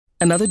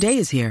Another day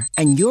is here,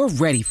 and you're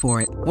ready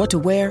for it. What to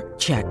wear?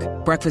 Check.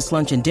 Breakfast,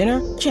 lunch, and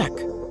dinner? Check.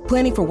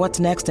 Planning for what's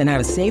next and how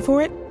to save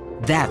for it?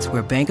 That's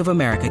where Bank of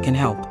America can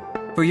help.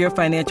 For your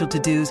financial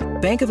to-dos,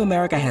 Bank of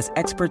America has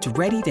experts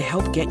ready to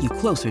help get you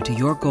closer to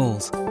your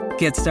goals.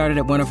 Get started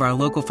at one of our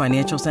local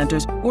financial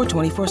centers or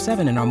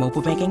 24/7 in our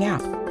mobile banking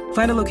app.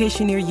 Find a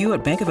location near you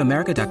at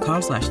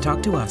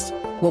bankofamerica.com/talktous.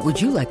 What would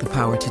you like the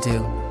power to do?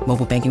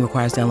 Mobile banking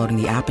requires downloading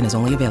the app and is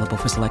only available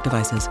for select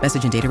devices.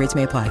 Message and data rates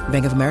may apply.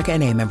 Bank of America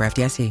N.A., member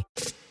FDIC.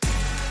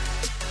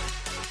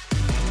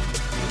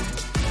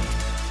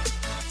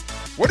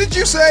 What did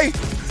you say?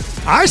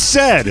 I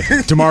said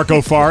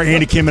DeMarco Farr,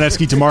 Andy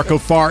Kamenetsky, DeMarco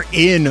Farr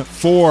in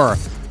for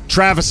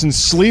Travis and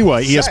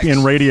Sliwa.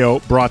 ESPN Radio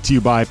brought to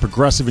you by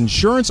Progressive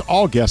Insurance.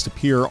 All guests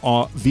appear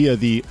via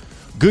the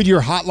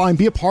Goodyear hotline.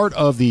 Be a part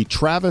of the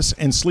Travis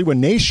and Sliwa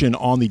Nation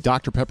on the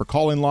Dr. Pepper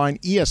call-in line.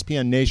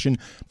 ESPN Nation,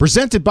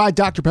 presented by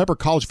Dr. Pepper.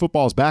 College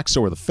football is back,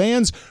 so are the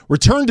fans.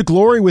 Return to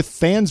glory with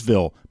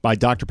Fansville by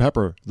Dr.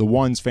 Pepper, the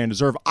ones fans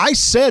deserve. I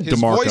said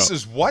DeMarco. His voice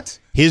is what?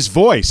 His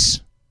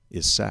voice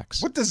is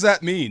sex. What does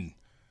that mean?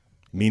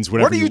 Means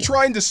whatever. What are you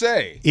trying to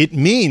say? It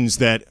means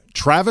that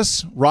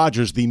Travis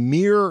Rogers, the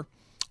mere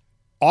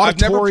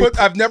auditory...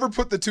 I've never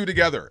put the two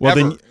together, well,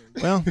 ever.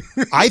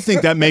 I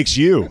think that makes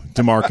you,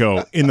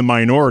 DeMarco, in the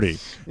minority.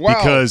 Wow.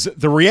 Because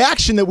the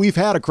reaction that we've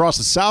had across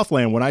the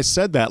Southland when I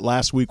said that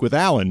last week with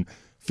Alan,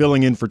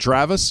 filling in for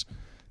Travis,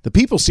 the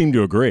people seem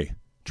to agree.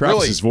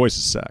 Travis's voice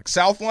is sex.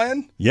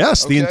 Southland?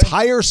 Yes, Okay. the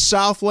entire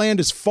Southland,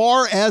 as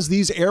far as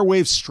these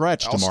airwaves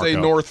stretch, I'll DeMarco. stay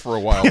north for a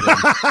while then.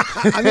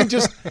 I mean,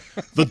 just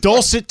the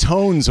dulcet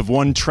tones of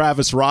one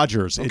Travis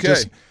Rogers. It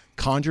just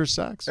conjures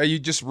sex. Hey, you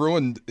just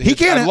ruined.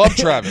 I love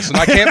Travis, and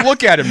I can't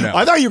look at him now.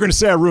 I thought you were going to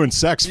say I ruined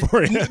sex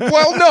for you.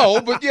 Well, no,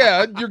 but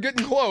yeah, you're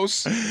getting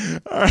close. All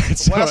right,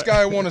 The last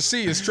guy I want to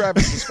see is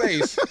Travis's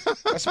face.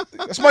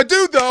 That's my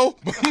dude, though.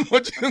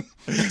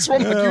 That's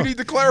one you need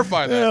to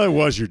clarify that. Yeah, it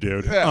was your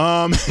dude.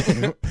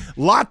 Yeah.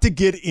 Lot to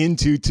get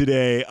into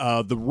today.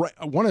 I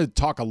want to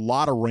talk a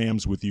lot of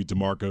Rams with you,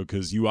 DeMarco,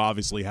 because you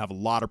obviously have a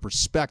lot of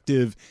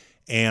perspective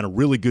and a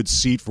really good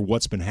seat for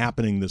what's been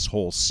happening this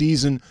whole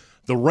season.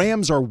 The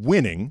Rams are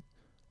winning,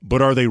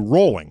 but are they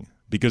rolling?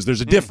 Because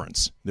there's a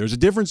difference. There's a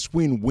difference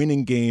between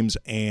winning games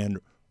and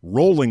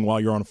rolling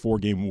while you're on a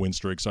 4-game win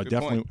streak. So I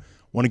definitely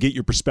want to get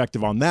your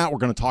perspective on that. We're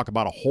going to talk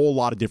about a whole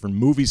lot of different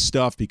movie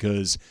stuff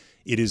because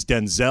it is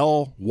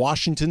Denzel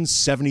Washington's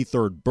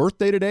 73rd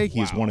birthday today.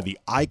 He is one of the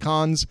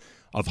icons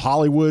of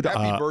Hollywood.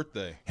 Happy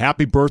birthday.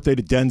 Happy birthday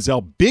to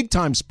Denzel.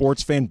 Big-time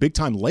sports fan,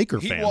 big-time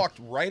Laker fan. He walked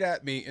right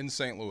at me in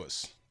St.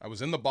 Louis. I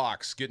was in the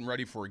box getting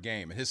ready for a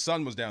game, and his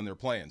son was down there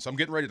playing. So I'm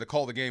getting ready to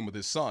call the game with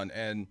his son,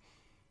 and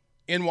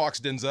in walks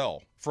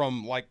Denzel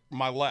from, like,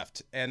 my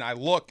left. And I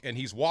look, and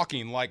he's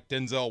walking like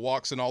Denzel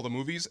walks in all the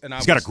movies. And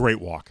He's got a great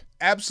walk.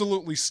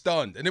 Absolutely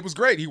stunned. And it was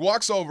great. He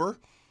walks over,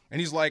 and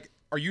he's like,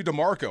 "Are you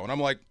DeMarco?" And I'm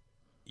like,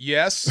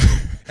 "Yes."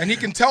 And he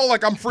can tell,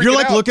 like, I'm freaking out. You're,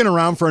 like, looking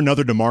around for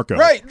another DeMarco.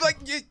 Right. Like,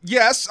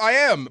 yes, I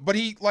am. But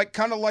he, like,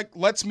 kind of, like,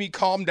 lets me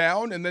calm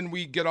down, and then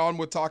we get on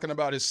with talking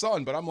about his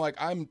son. But I'm like,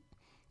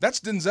 that's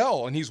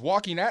Denzel, and he's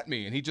walking at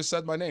me, and he just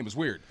said my name. It's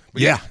weird.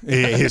 But yeah,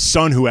 his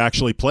son who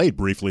actually played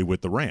briefly with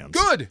the Rams.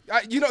 Good.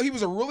 He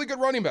was a really good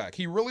running back.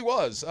 He really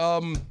was.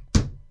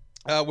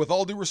 With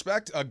all due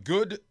respect, a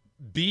good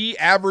B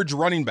average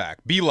running back,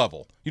 B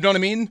level. You know what I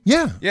mean?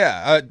 Yeah.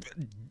 Yeah.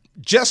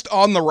 Just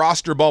on the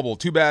roster bubble.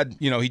 Too bad,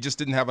 he just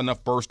didn't have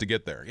enough burst to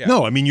get there. Yeah.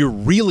 No, I mean, you're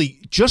really,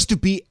 just to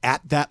be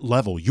at that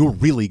level, you're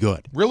really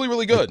good. Really,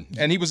 really good.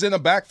 And he was in a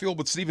backfield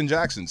with Steven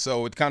Jackson,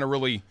 so it kind of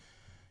really...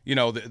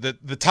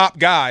 the top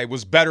guy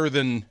was better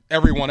than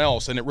everyone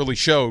else, and it really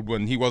showed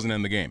when he wasn't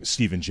in the game.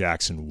 Steven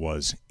Jackson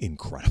was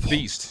incredible.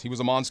 Beast. He was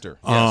a monster.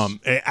 Yes.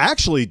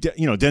 Actually,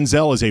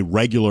 Denzel is a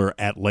regular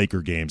at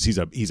Laker games. He's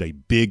a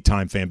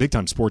big-time fan,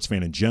 big-time sports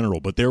fan in general,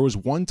 but there was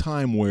one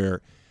time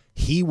where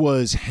he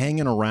was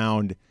hanging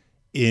around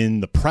in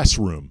the press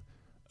room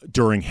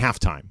during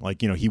halftime.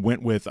 Like, he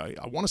went with, I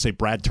want to say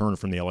Brad Turner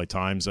from the LA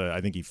Times.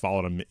 I think he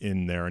followed him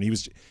in there, and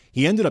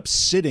he ended up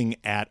sitting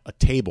at a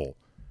table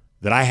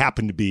that I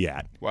happened to be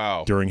at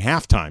during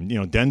halftime.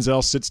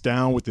 Denzel sits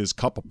down with his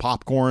cup of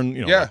popcorn,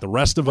 like the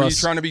rest of us. Were you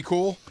trying to be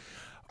cool?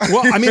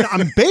 Well, I mean,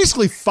 I'm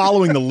basically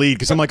following the lead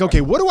because I'm like,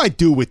 okay, what do I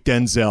do with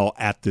Denzel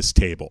at this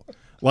table?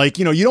 Like,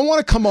 you don't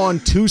want to come on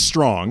too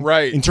strong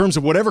in terms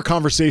of whatever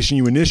conversation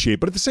you initiate.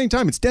 But at the same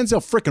time, it's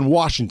Denzel frickin'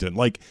 Washington.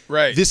 Like,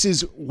 this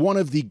is one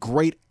of the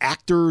great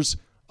actors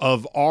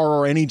of our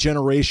or any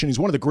generation. He's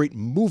one of the great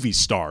movie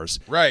stars.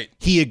 Right.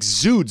 He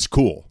exudes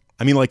cool.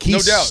 I mean, like,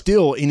 he's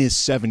still in his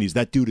 70s.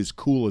 That dude is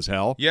cool as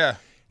hell. Yeah.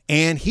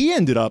 And he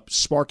ended up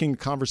sparking a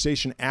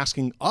conversation,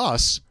 asking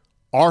us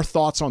our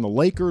thoughts on the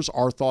Lakers,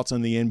 our thoughts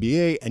on the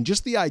NBA, and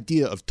just the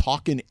idea of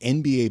talking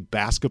NBA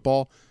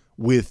basketball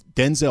with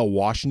Denzel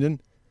Washington.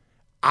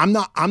 I'm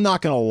not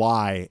going to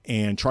lie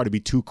and try to be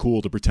too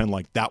cool to pretend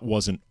like that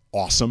wasn't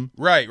awesome.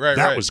 Right.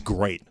 That was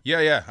great.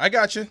 Yeah. I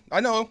got you.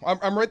 I know.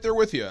 I'm right there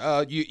with you.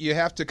 You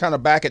have to kind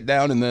of back it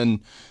down, and then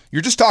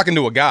you're just talking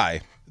to a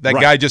guy. That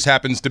guy just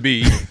happens to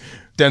be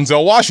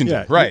Denzel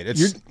Washington. Yeah, right.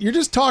 You're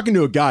just talking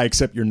to a guy,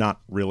 except you're not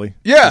really.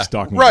 Yeah, just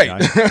talking right.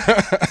 To a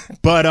guy.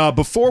 But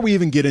before we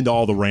even get into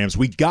all the Rams,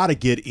 we got to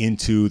get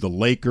into the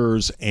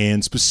Lakers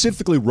and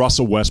specifically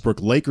Russell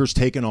Westbrook. Lakers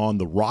taking on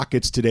the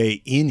Rockets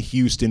today in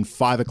Houston,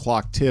 5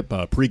 o'clock tip.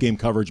 Pregame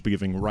coverage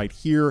beginning right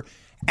here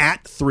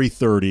at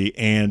 3:30.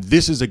 And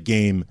this is a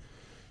game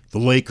the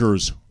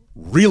Lakers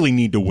really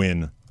need to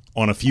win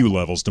on a few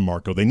levels,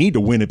 DeMarco. They need to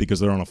win it because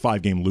they're on a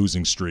 5-game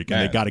losing streak,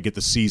 and they got to get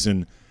the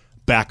season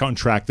back on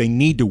track. They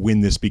need to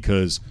win this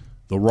because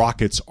the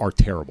Rockets are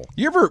terrible.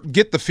 You ever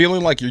get the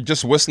feeling like you're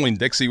just whistling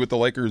Dixie with the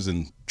Lakers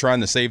and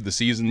trying to save the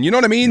season? You know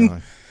what I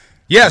mean?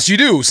 Yes, you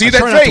do. See I that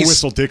try face? Not to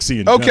whistle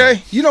Dixie. Okay,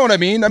 general. You know what I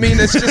mean. I mean,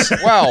 it's just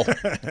wow.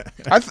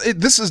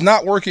 This is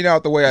not working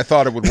out the way I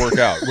thought it would work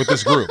out with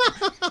this group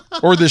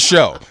or this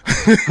show.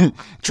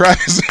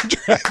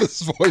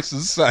 Travis' voice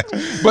is such.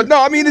 But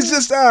no, I mean, it's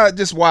just wow.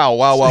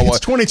 It's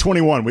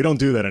 2021. We don't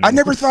do that anymore. I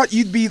never thought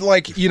you'd be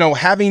like,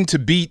 having to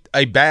beat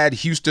a bad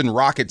Houston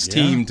Rockets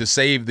team to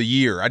save the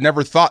year. I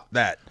never thought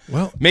that.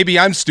 Well, maybe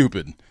I'm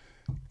stupid.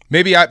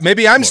 Maybe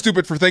I'm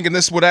stupid for thinking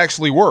this would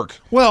actually work.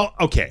 Well,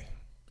 okay.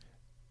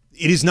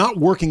 It is not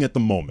working at the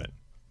moment.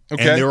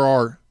 Okay. And there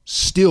are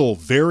still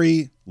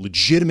very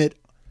legitimate,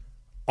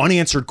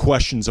 unanswered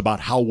questions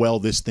about how well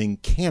this thing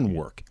can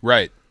work.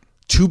 Right.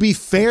 To be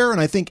fair, and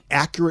I think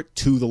accurate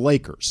to the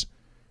Lakers,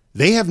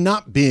 they have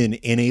not been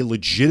in a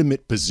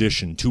legitimate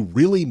position to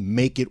really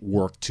make it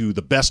work to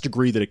the best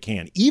degree that it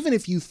can. Even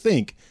if you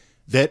think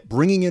that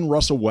bringing in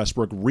Russell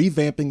Westbrook,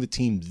 revamping the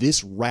team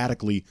this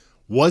radically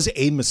was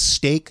a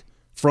mistake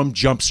from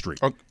Jump Street.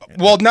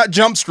 Well, not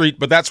Jump Street,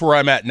 but that's where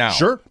I'm at now.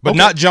 Sure. But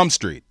not Jump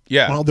Street.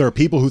 Yeah. Well, there are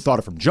people who thought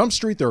it from Jump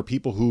Street. There are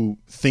people who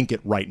think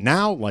it right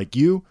now, like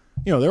you.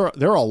 There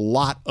are a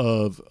lot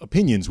of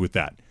opinions with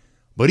that.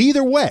 But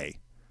either way,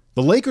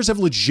 the Lakers have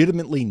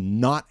legitimately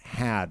not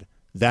had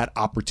that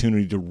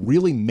opportunity to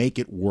really make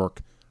it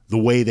work the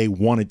way they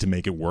wanted to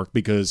make it work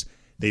because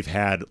they've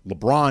had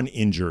LeBron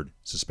injured,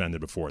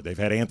 suspended before. They've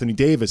had Anthony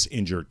Davis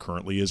injured,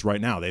 currently is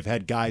right now. They've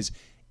had guys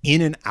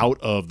in and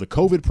out of the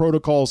COVID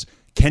protocols.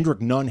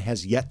 Kendrick Nunn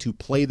has yet to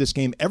play this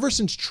game ever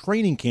since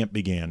training camp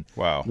began.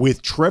 Wow.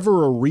 With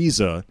Trevor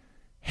Ariza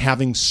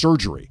having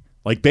surgery.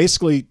 Like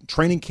basically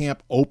training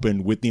camp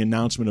opened with the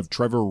announcement of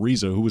Trevor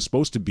Ariza, who was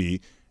supposed to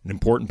be an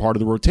important part of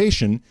the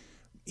rotation.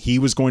 He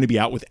was going to be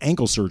out with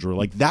ankle surgery.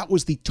 Like that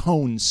was the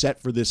tone set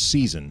for this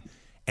season,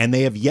 and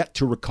they have yet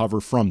to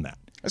recover from that.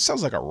 That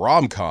sounds like a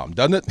rom-com,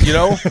 doesn't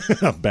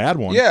it? A bad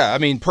one. Yeah, I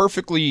mean,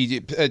 perfectly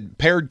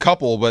paired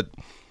couple, but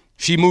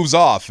she moves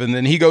off, and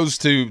then he goes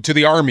to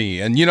the Army.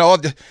 And,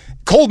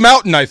 Cold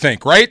Mountain, I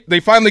think, right? They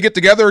finally get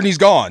together, and he's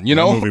gone, That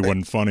movie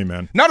wasn't funny,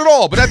 man. Not at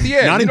all, but at the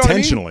end. Not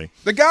intentionally. I mean?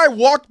 The guy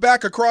walked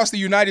back across the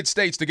United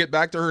States to get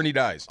back to her, and he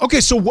dies. Okay,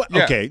 so what?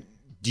 Yeah. Okay,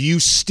 do you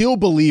still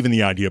believe in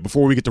the idea,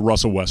 before we get to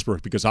Russell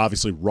Westbrook, because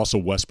obviously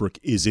Russell Westbrook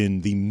is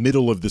in the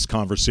middle of this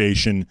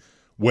conversation,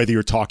 whether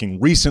you're talking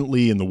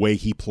recently in the way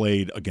he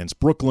played against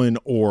Brooklyn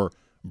or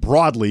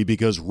broadly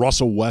because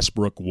Russell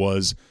Westbrook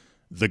was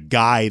the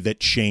guy that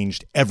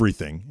changed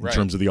everything in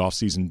terms of the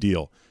offseason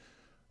deal.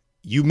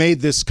 You made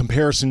this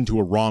comparison to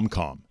a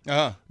rom-com.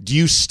 Uh-huh. Do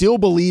you still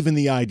believe in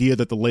the idea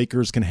that the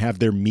Lakers can have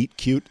their meet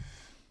cute?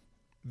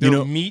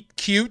 Meet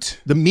cute?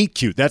 The meet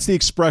cute. That's the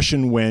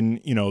expression when,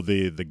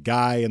 the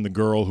guy and the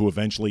girl who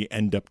eventually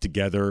end up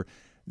together,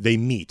 they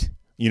meet.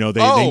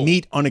 They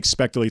meet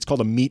unexpectedly. It's called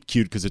a meet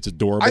cute because it's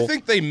adorable. I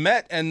think they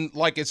met and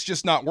it's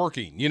just not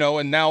working,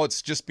 and now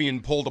it's just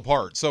being pulled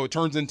apart. So it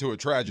turns into a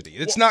tragedy.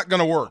 It's not going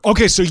to work.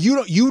 Okay, so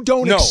you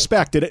don't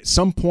expect it at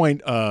some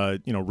point.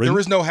 There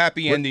is no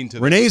happy ending to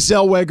this. Renee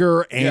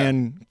Zellweger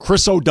and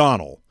Chris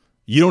O'Donnell.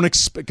 You don't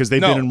expect because they've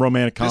been in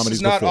romantic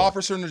comedies before. This is not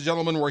Officer and a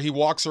Gentleman where he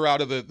walks her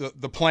out of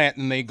the plant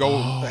and they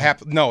go.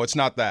 No, it's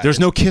not that. There's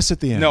no kiss at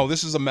the end. No,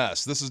 this is a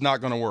mess. This is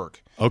not going to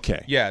work.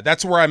 Okay. Yeah,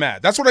 that's where I'm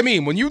at. That's what I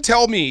mean. When you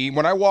tell me,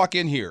 when I walk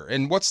in here,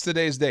 and what's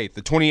today's date?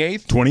 The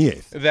 28th?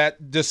 28th.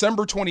 That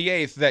December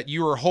 28th, that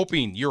you're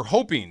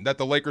hoping that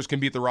the Lakers can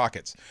beat the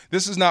Rockets.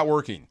 This is not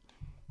working.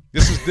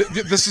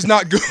 This is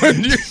not good.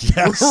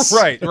 Yes.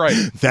 Right.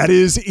 That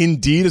is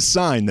indeed a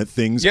sign that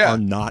things are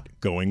not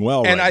going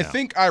well and right I now.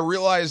 think I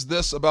realized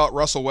this about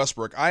Russell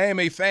Westbrook. I am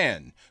a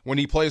fan when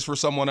he plays for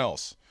someone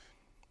else.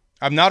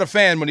 I'm not a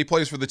fan when he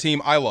plays for the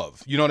team I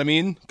love. You know what I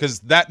mean? Because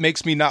that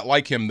makes me not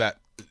like him that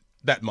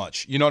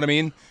much. You know what I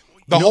mean?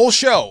 The whole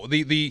show,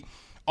 the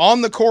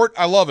on the court,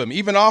 I love him.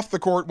 Even off the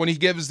court when he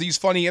gives these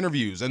funny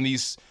interviews and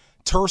these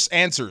terse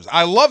answers.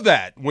 I love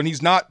that when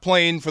he's not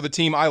playing for the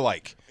team I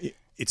like.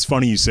 It's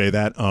funny you say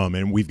that,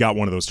 and we've got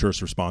one of those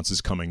terse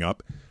responses coming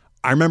up.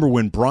 I remember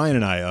when Brian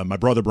and I, my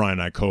brother Brian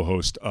and I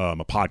co-host a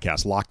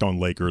podcast, Locked on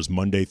Lakers,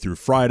 Monday through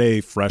Friday,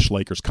 fresh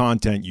Lakers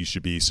content. You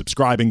should be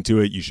subscribing to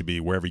it. You should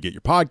be wherever you get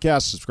your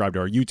podcasts, subscribe to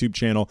our YouTube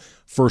channel.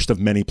 First of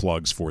many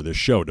plugs for this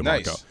show, DeMarco.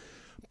 Nice.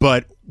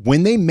 But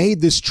when they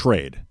made this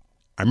trade,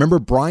 I remember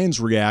Brian's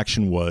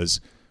reaction was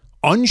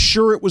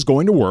unsure it was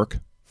going to work,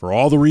 for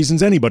all the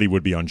reasons anybody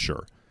would be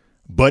unsure,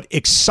 but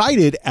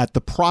excited at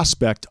the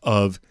prospect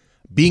of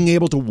being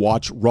able to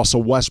watch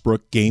Russell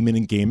Westbrook game in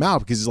and game out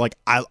because he's like,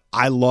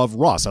 I love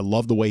Russ. I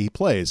love the way he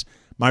plays.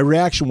 My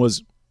reaction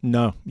was,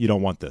 no, you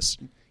don't want this.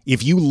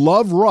 If you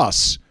love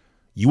Russ,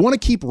 you want to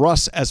keep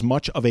Russ as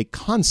much of a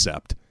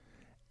concept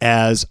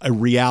as a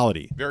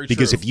reality. Very true.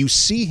 Because if you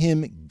see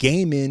him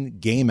game in,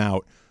 game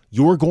out,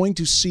 you're going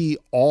to see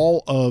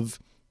all of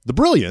the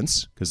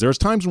brilliance, because there's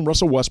times when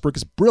Russell Westbrook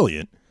is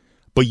brilliant,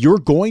 but you're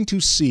going to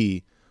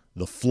see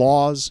the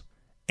flaws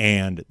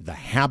and the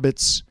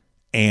habits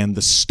and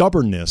the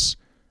stubbornness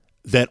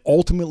that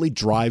ultimately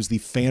drives the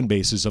fan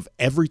bases of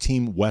every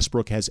team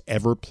Westbrook has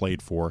ever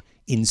played for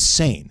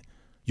insane.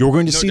 You're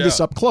going to see this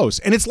up close.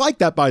 And it's like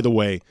that, by the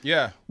way,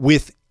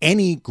 with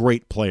any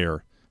great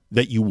player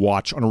that you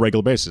watch on a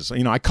regular basis.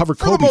 You know, I covered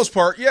Kobe. For the most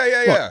part,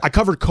 yeah. I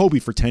covered Kobe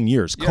for 10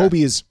 years. Yeah.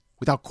 Kobe is,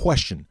 without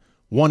question,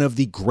 one of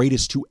the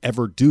greatest to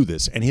ever do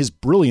this. And his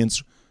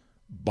brilliance,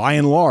 by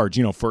and large,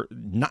 you know,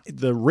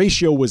 the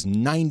ratio was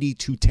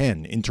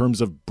 90-10 in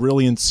terms of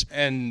brilliance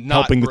and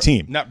helping the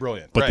team. Not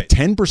brilliant, but right. The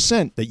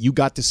 10% that you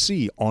got to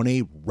see on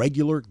a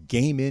regular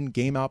game-in,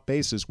 game-out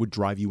basis would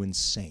drive you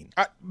insane.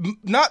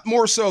 Not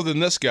more so than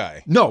this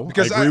guy. No,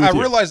 because I agree with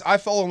you. realized I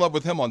fell in love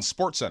with him on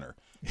SportsCenter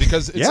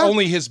because it's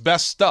only his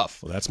best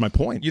stuff. Well, that's my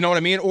point. You know what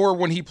I mean? Or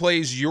when he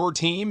plays your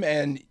team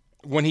and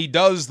when he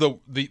does the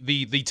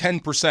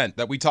 10%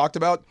 that we talked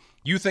about,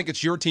 you think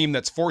it's your team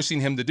that's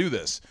forcing him to do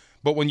this.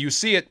 But when you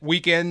see it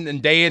week in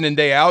and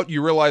day out,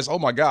 you realize, oh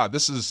my God,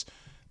 this is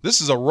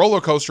a roller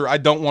coaster I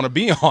don't want to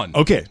be on.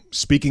 Okay,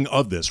 speaking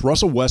of this,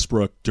 Russell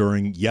Westbrook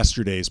during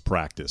yesterday's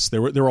practice,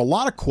 there were a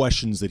lot of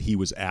questions that he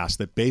was asked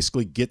that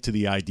basically get to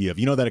the idea of,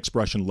 you know that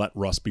expression, let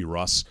Russ be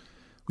Russ?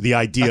 The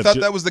idea I thought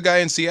that was the guy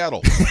in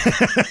Seattle.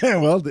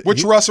 Well,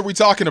 which Russ are we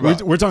talking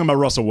about? We're talking about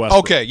Russell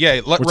Westbrook. Okay, yeah,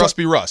 let Russ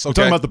be Russ. Okay. We're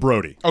talking about the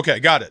Brody. Okay,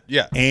 got it,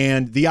 yeah.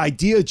 And the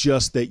idea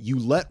just that you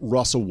let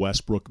Russell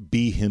Westbrook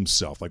be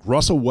himself. Like,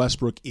 Russell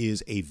Westbrook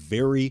is a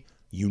very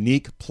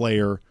unique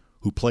player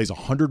who plays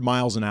 100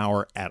 miles an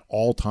hour at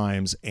all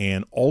times,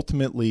 and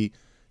ultimately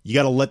you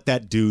got to let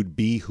that dude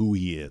be who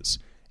he is.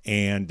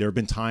 And there have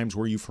been times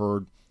where you've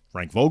heard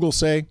Frank Vogel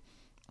say,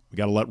 we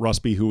got to let Russ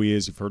be who he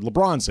is. You've heard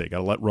LeBron say, got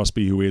to let Russ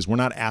be who he is. We're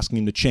not asking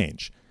him to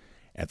change.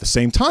 At the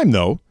same time,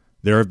 though,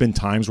 there have been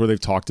times where they've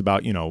talked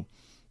about, you know,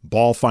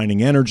 ball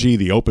finding energy.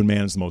 The open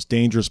man is the most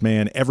dangerous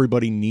man.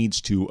 Everybody needs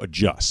to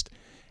adjust.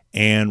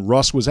 And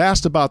Russ was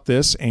asked about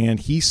this, and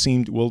he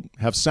seemed, we'll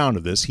have sound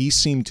of this, he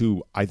seemed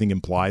to, I think,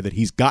 imply that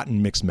he's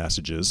gotten mixed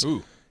messages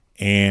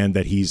and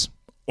that he's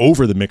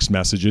over the mixed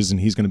messages and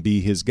he's going to be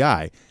his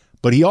guy.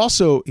 But he's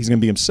going to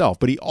be himself.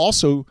 But he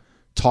also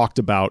talked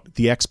about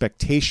the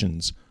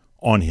expectations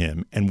on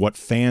him and what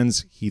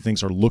fans he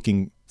thinks are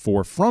looking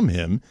for from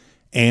him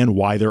and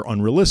why they're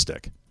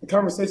unrealistic. The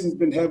conversation's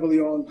been heavily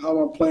on how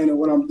I'm playing and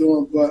what I'm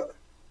doing, but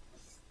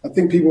I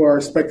think people are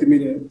expecting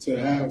me to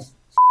have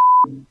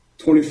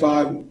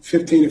 25,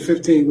 15 and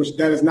 15, which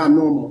that is not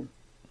normal.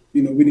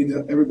 You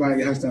know,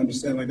 everybody has to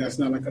understand, like, that's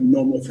not like a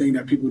normal thing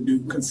that people do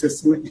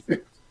consistently.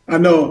 I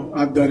know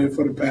I've done it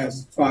for the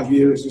past 5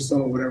 years or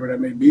so, whatever that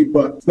may be,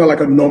 but it's not like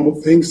a normal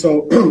thing.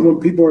 So when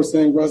people are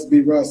saying Russ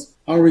be Russ,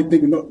 I don't really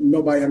think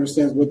nobody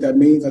understands what that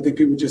means. I think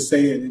people just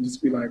say it and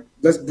just be like,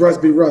 let's Russ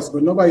be Russ,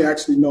 but nobody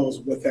actually knows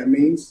what that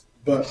means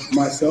but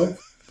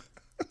myself.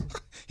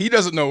 He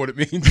doesn't know what it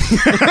means.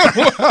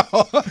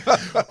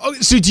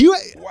 So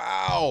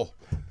Wow.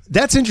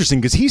 That's interesting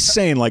because he's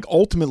saying, like,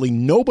 ultimately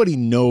nobody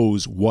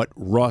knows what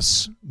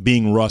Russ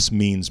being Russ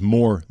means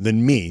more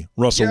than me,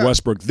 Russell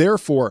Westbrook.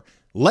 Therefore,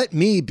 let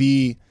me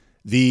be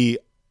the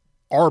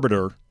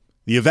arbiter,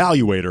 the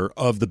evaluator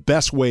of the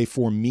best way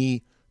for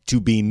me to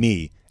be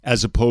me,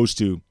 as opposed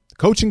to the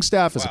coaching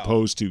staff, as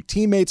opposed to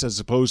teammates, as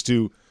opposed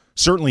to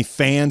certainly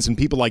fans and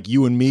people like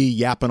you and me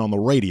yapping on the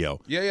radio.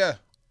 Yeah.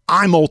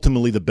 I'm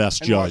ultimately the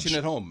best and judge. Watching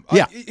at home.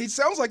 Yeah. It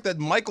sounds like that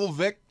Michael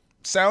Vick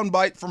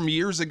soundbite from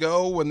years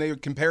ago when they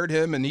compared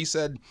him and he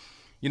said,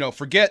 you know,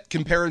 forget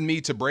comparing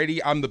me to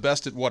Brady. I'm the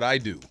best at what I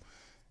do.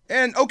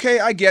 And okay,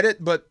 I get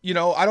it, but you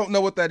know, I don't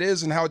know what that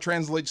is and how it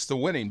translates to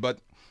winning. But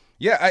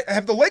yeah,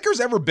 have the Lakers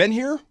ever been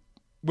here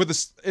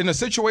in a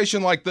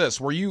situation like this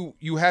where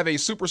you have a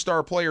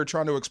superstar player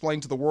trying to explain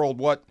to the world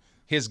what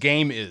his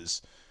game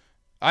is?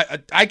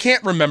 I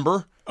can't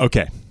remember.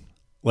 Okay.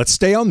 Let's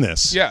stay on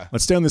this. Yeah.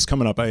 Let's stay on this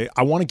coming up. I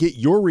want to get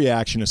your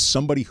reaction as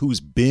somebody who's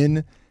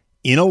been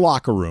in a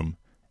locker room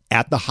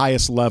at the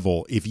highest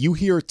level. If you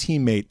hear a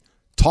teammate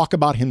talk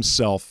about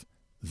himself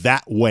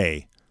that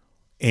way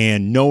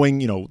and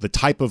knowing, you know, the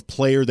type of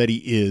player that he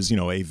is, you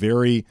know, a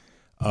very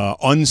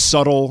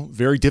unsubtle,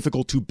 very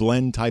difficult to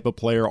blend type of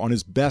player on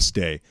his best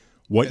day,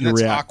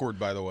 that's awkward,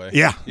 by the way.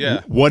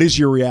 Yeah. What is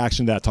your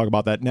reaction to that? Talk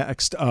about that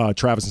next.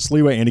 Travis and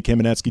Sliwa, Andy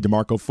Kamenetsky,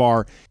 DeMarco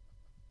Farr.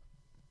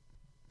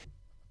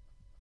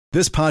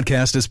 This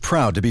podcast is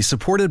proud to be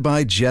supported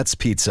by Jets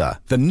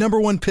Pizza, the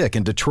 #1 pick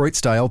in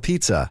Detroit-style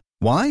pizza.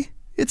 Why?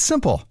 It's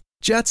simple.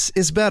 Jets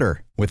is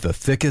better. With the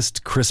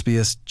thickest,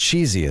 crispiest,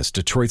 cheesiest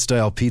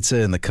Detroit-style pizza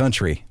in the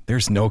country,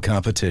 there's no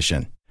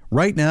competition.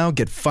 Right now,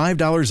 get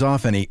 $5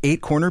 off any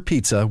 8-corner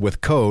pizza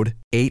with code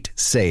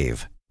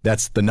 8SAVE.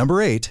 That's the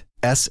number 8,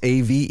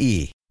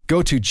 S-A-V-E.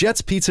 Go to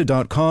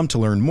jetspizza.com to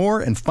learn more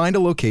and find a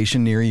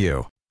location near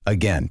you.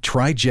 Again,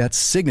 try Jet's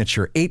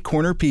signature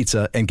 8-corner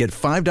pizza and get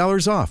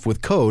 $5 off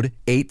with code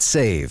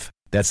 8SAVE.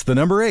 That's the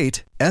number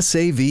 8,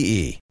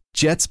 S-A-V-E.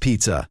 Jet's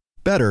Pizza.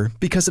 Better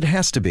because it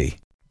has to be.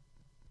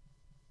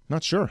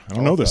 Not sure. I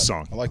don't know this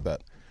song. I like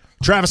that.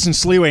 Travis and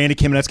Sleeway, Andy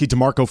Kamenetsky,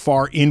 DeMarco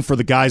Farr in for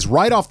the guys.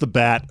 Right off the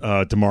bat,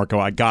 DeMarco,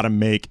 I got to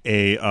make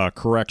a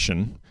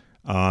correction.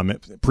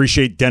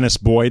 Appreciate Dennis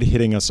Boyd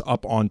hitting us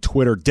up on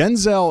Twitter.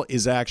 Denzel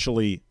is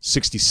actually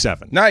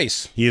 67.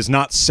 Nice. He is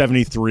not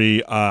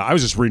 73. I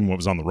was just reading what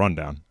was on the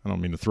rundown. I don't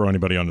mean to throw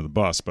anybody under the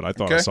bus, but I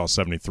thought I saw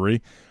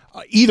 73.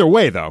 Either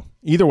way,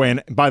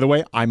 and by the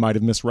way, I might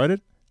have misread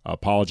it.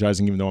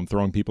 Apologizing even though I'm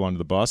throwing people under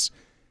the bus.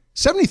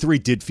 73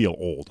 did feel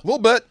old. A little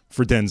bit.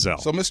 For Denzel.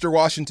 So, Mr.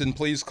 Washington,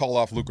 please call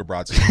off Luca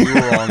Brasi. We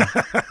were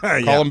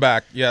wrong. Call him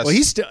back. Yes. Well,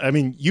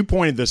 you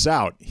pointed this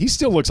out. He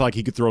still looks like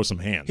he could throw some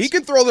hands. He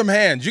can throw them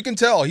hands. You can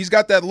tell. He's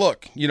got that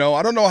look.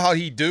 I don't know how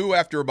he'd do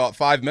after about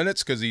 5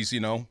 minutes because he's,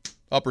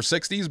 upper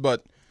 60s.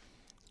 But,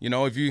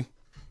 if you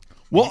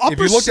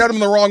looked at him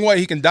the wrong way,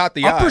 he can dot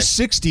the upper I.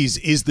 60s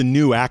is the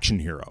new action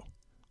hero.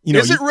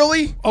 Is it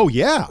really? Oh,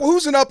 yeah. Well,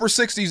 who's an upper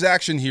 60s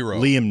action hero?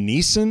 Liam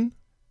Neeson.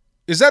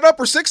 Is that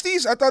upper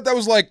 60s? I thought that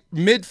was like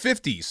mid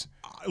 50s.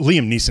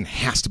 Liam Neeson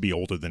has to be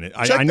older than it.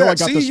 I know.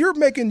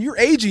 You're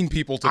aging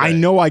people today. I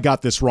know I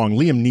got this wrong.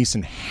 Liam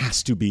Neeson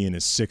has to be in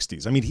his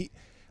 60s. I mean,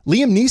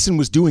 Liam Neeson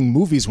was doing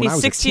movies when I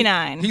was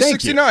 69. He's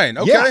 69.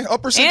 Okay, yeah.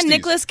 Upper 60s. And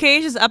Nicolas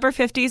Cage is upper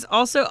 50s.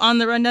 Also on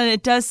the rundown,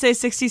 it does say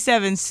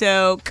 67.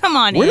 So come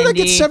on, Where Andy.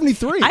 did I get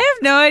 73? I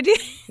have no idea.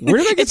 Where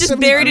did I get 73? It's just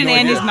buried in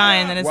Andy's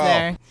mind that it's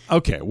there.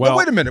 Okay, well. But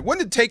wait a minute. When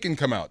did Taken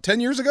come out? 10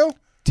 years ago?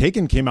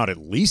 Taken came out at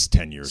least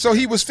 10 years ago. So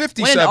he was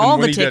 57 when all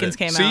when the he did Takens it.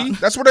 came See? out.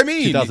 That's what I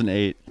mean.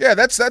 2008. Yeah,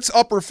 that's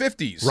upper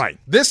 50s. Right.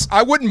 This,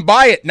 I wouldn't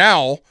buy it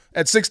now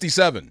at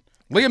 67.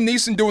 Liam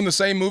Neeson doing the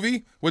same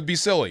movie would be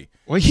silly.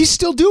 Well, he's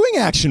still doing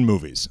action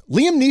movies.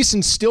 Liam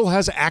Neeson still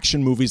has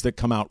action movies that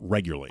come out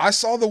regularly. I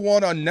saw the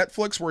one on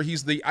Netflix where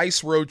he's the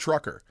ice road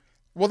trucker.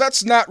 Well,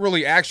 that's not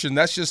really action.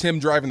 That's just him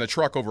driving the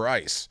truck over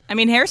ice. I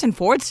mean, Harrison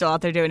Ford's still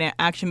out there doing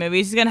action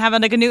movies. He's going to have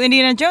like a new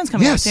Indiana Jones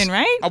coming out soon,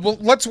 right? Well,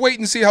 let's wait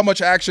and see how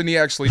much action he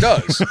actually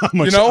does. how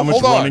much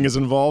running is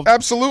involved?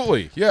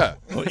 Absolutely, yeah.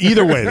 Well,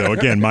 either way, though,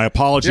 again, my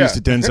apologies to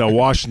Denzel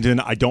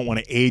Washington. I don't want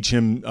to age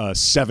him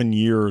 7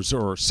 years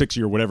or 6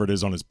 years, whatever it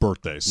is, on his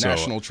birthday. So,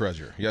 national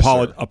treasure. Yes,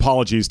 sir.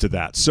 Apologies to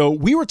that. So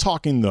we were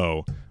talking,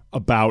 though,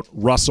 about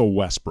Russell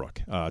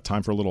Westbrook.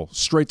 Time for a little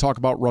straight talk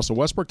about Russell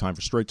Westbrook. Time for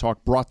Straight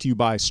Talk, brought to you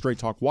by Straight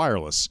Talk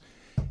Wireless.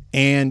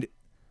 And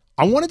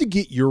I wanted to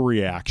get your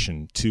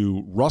reaction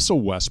to Russell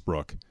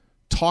Westbrook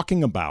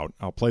talking about,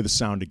 I'll play the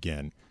sound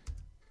again,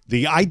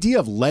 the idea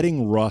of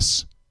letting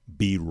Russ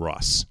be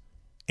Russ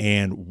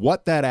and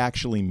what that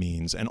actually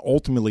means, and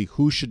ultimately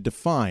who should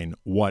define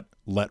what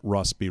let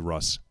Russ be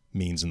Russ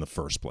means in the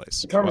first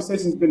place. The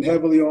conversation's been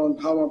heavily on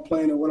how I'm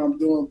playing and what I'm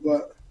doing,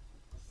 but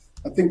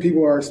I think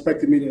people are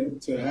expecting me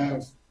to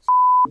have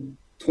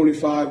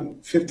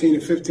 25, 15,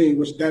 and 15,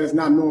 which that is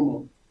not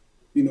normal.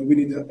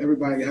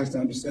 Everybody has to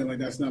understand, like,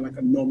 that's not like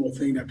a normal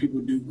thing that people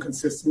do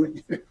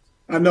consistently.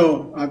 I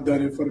know I've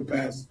done it for the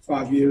past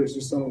 5 years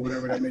or so,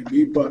 whatever that may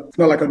be, but it's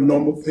not like a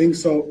normal thing.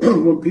 So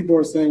when people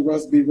are saying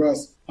Russ be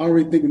Russ, I don't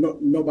really think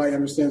nobody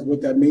understands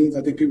what that means.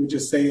 I think people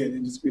just say it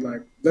and just be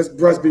like, let's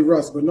Russ be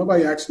Russ, but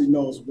nobody actually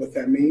knows what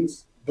that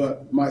means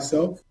but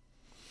myself.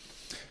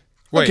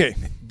 Wait, okay.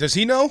 Does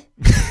he know?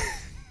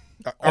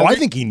 I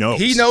think he knows.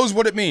 He knows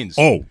what it means.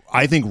 Oh,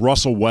 I think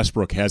Russell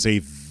Westbrook has a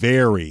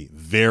very,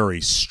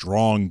 very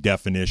strong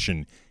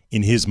definition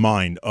in his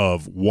mind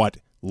of what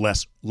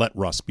let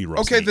Russ be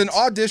Russ Okay, means. then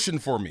audition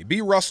for me.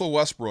 Be Russell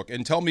Westbrook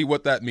and tell me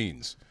what that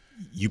means.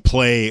 You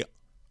play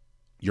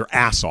your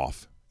ass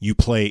off. You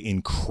play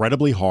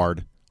incredibly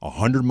hard,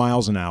 100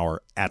 miles an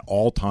hour at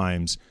all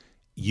times.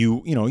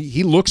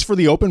 He looks for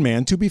the open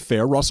man. To be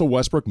fair, Russell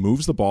Westbrook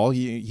moves the ball.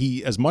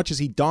 He as much as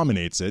he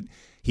dominates it,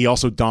 he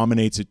also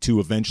dominates it to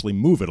eventually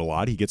move it a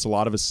lot. He gets a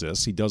lot of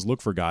assists. He does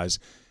look for guys.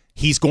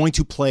 He's going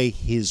to play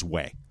his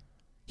way.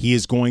 He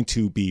is going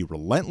to be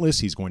relentless.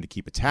 He's going to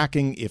keep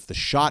attacking. If the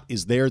shot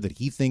is there that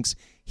he thinks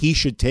he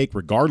should take,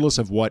 regardless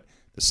of what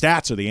the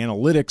stats or the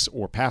analytics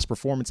or past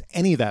performance,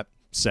 any of that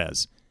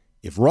says,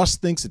 if Russ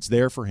thinks it's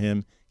there for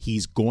him,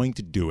 he's going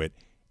to do it,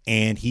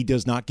 and he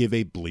does not give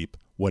a bleep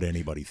what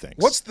anybody thinks.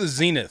 What's the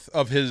zenith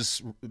of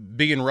his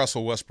being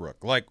Russell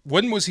Westbrook? Like,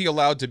 when was he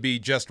allowed to be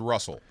just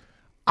Russell?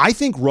 I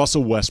think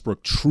Russell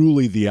Westbrook,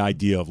 truly the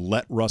idea of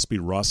let Russ be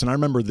Russ, and I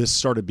remember this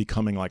started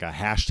becoming like a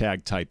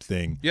hashtag type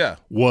thing,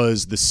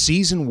 was the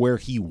season where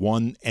he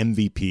won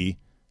MVP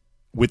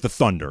with the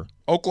Thunder.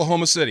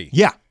 Oklahoma City.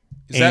 Yeah.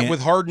 Is that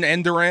with Harden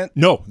and Durant?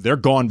 No, they're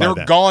gone by then.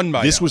 They're gone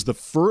by This now. was the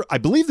first, I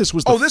believe this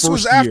was the first year. Oh,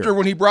 this was after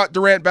when he brought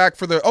Durant back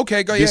for the,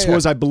 okay, go, This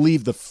was, I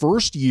believe, the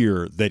first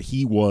year that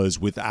he was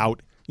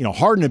without,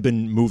 Harden had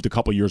been moved a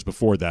couple years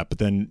before that, but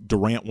then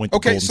Durant went to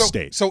Golden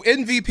State. So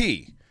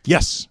MVP.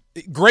 Yes.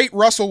 Great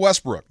Russell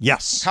Westbrook.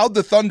 Yes. How'd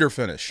the Thunder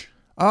finish?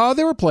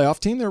 They were a playoff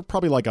team. They were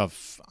probably like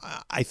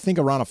I think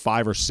around a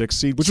 5 or 6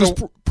 seed, which was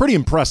pretty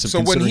impressive.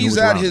 So when he's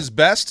at his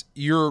best,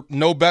 you're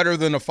no better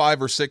than a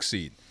 5 or 6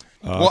 seed.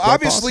 Well,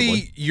 obviously,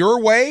 possibly.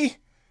 your way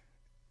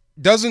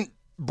doesn't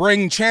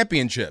bring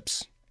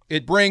championships.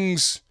 It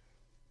brings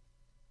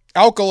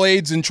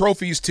accolades and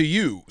trophies to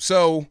you.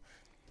 So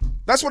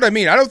that's what I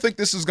mean. I don't think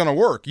this is going to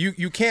work.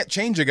 You can't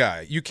change a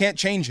guy. You can't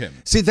change him.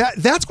 See,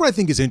 that's what I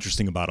think is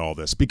interesting about all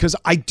this, because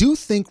I do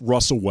think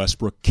Russell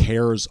Westbrook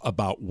cares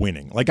about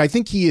winning. Like, I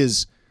think he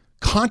is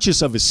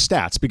conscious of his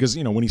stats because,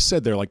 when he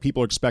said there, like,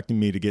 people are expecting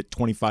me to get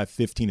 25,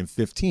 15, and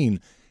 15.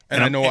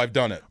 And I know I've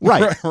done it.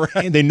 Right. Right.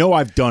 And they know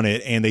I've done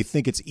it, and they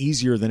think it's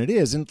easier than it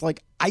is. And,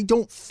 like, I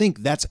don't think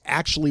that's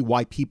actually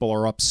why people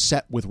are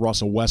upset with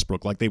Russell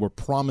Westbrook. Like, they were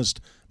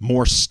promised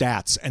more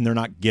stats, and they're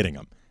not getting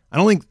them.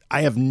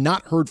 I have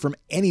not heard from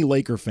any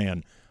Laker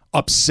fan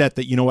upset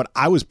that,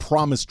 I was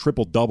promised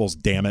triple doubles,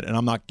 damn it, and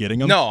I'm not getting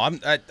them. No,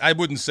 I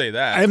wouldn't say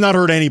that. I have not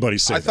heard anybody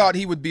say that. I thought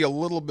he would be a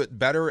little bit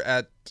better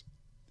at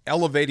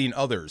elevating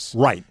others.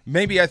 Right.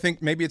 Maybe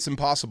it's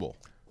impossible.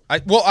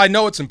 I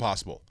know it's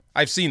impossible.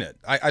 I've seen it.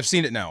 I've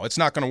seen it now. It's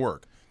not going to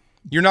work.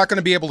 You're not going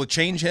to be able to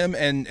change him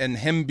and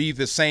him be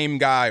the same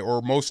guy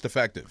or most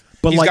effective.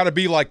 But he's got to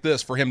be like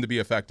this for him to be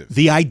effective.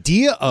 The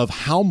idea of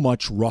how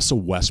much Russell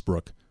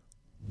Westbrook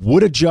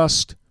would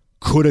adjust,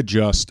 could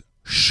adjust,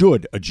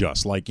 should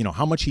adjust, like,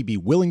 how much he'd be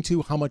willing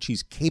to, how much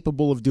he's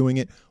capable of doing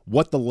it,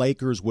 what the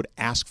Lakers would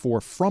ask for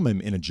from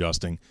him in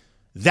adjusting,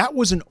 that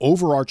was an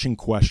overarching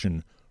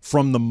question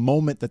from the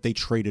moment that they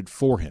traded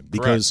for him.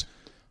 Because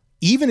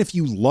even if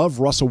you love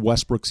Russell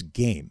Westbrook's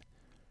game,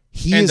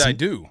 I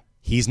do.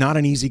 He's not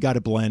an easy guy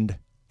to blend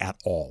at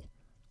all.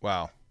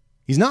 Wow.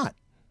 He's not.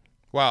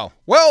 Wow.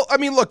 Well, I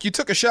mean, look, you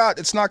took a shot.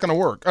 It's not going to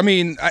work. I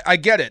mean, I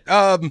get it.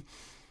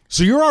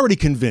 So you're already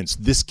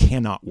convinced this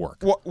cannot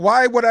work.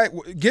 Why would I?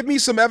 Give me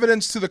some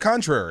evidence to the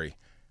contrary.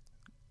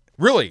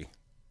 Really.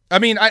 I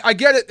mean, I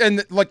get it.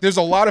 And, like, there's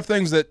a lot of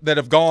things that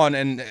have gone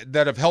and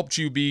that have helped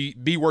you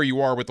be where you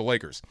are with the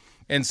Lakers.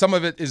 And some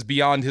of it is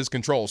beyond his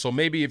control. So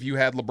maybe if you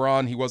had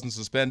LeBron, he wasn't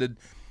suspended,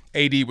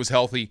 AD was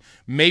healthy,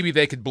 maybe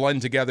they could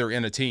blend together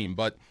in a team.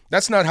 But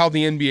that's not how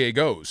the NBA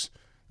goes.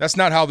 That's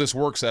not how this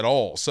works at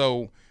all.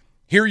 So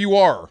here you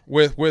are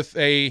with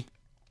a –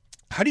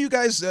 how do you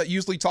guys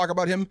usually talk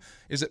about him?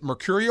 Is it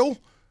mercurial?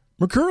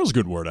 Mercurial's a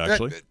good word,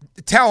 actually.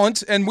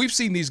 Talent, and we've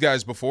seen these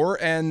guys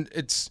before, and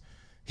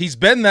he's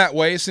been that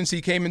way since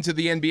he came into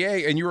the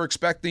NBA, and you're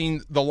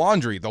expecting the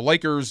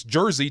Lakers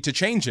jersey, to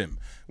change him.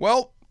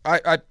 Well,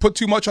 I put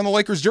too much on the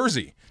Lakers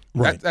jersey.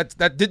 Right.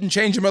 That didn't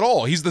change him at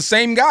all. He's the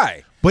same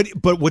guy.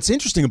 But what's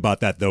interesting about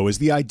that, though, is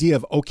the idea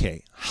of,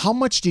 okay, how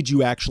much did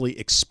you actually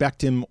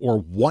expect him or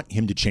want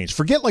him to change?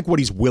 Forget, like, what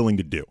he's willing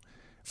to do.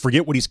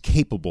 Forget what he's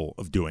capable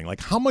of doing. Like,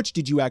 how much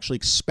did you actually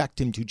expect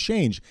him to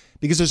change?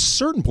 Because there's a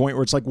certain point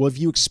where it's like, well, if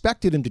you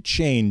expected him to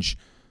change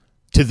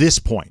to this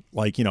point,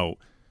 like,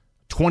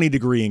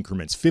 20-degree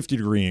increments,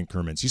 50-degree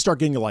increments, you start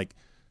getting to, like,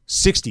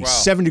 60,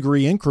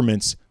 7-degree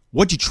increments,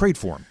 what'd you trade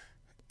for him?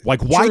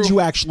 Like, why'd you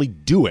actually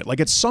do it?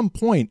 Like, at some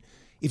point,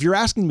 if you're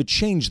asking him to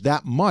change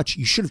that much,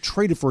 you should have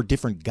traded for a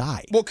different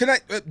guy. Well,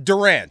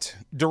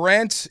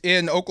 Durant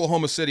in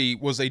Oklahoma City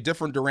was a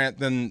different Durant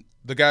than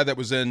the guy that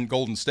was in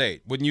Golden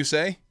State, wouldn't you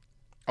say?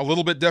 A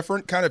little bit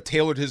different, kind of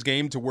tailored his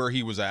game to where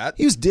he was at.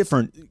 He was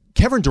different.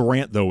 Kevin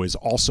Durant, though, is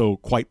also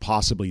quite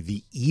possibly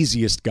the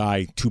easiest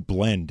guy to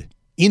blend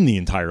in the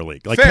entire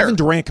league. Like, Fair. Kevin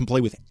Durant can play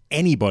with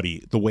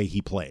anybody the way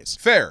he plays.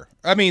 Fair.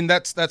 I mean,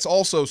 that's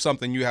also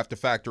something you have to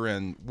factor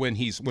in when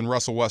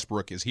Russell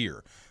Westbrook is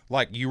here.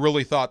 Like, you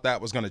really thought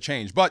that was going to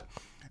change. But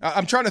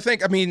I'm trying to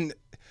think. I mean,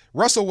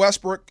 Russell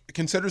Westbrook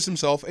considers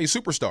himself a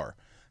superstar.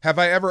 Have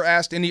I ever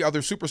asked any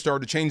other superstar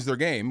to change their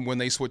game when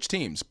they switch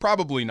teams?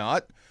 Probably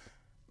not.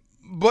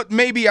 But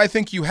maybe I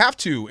think you have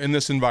to in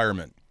this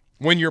environment.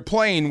 When you're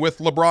playing with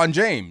LeBron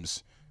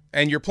James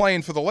and you're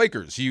playing for the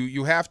Lakers,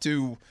 you have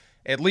to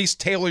at least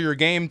tailor your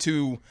game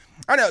to,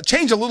 I don't know,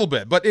 change a little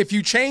bit. But if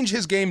you change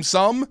his game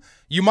some,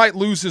 you might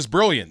lose his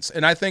brilliance.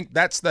 And I think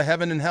that's the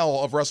heaven and hell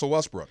of Russell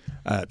Westbrook.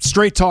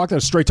 Straight Talk,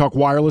 that's Straight Talk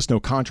Wireless, no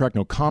contract,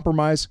 no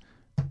compromise.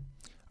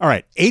 All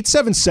right,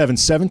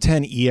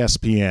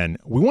 877-710-ESPN.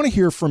 We want to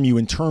hear from you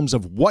in terms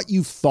of what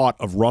you've thought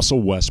of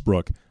Russell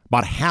Westbrook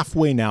about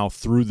halfway now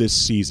through this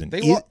season.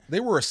 They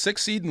were a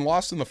 6 seed and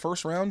lost in the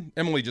first round.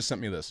 Emily just sent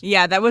me this.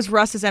 Yeah, that was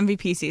Russ's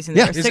MVP season.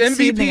 Yeah, his MVP.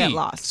 Seed and they got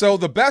lost. So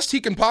the best he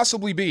can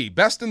possibly be,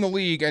 best in the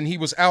league, and he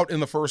was out in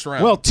the first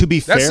round. Well, to be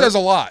fair, that says a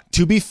lot.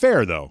 To be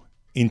fair, though,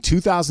 in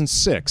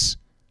 2006,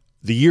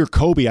 the year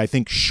Kobe, I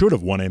think, should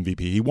have won MVP.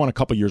 He won a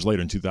couple years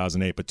later in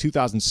 2008, but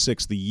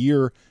 2006, the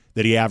year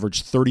that he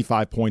averaged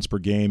 35 points per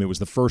game, it was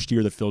the first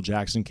year that Phil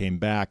Jackson came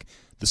back,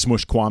 the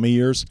Smush Kwame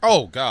years.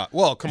 Oh, God.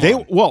 Well, come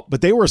on. Well,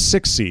 but they were a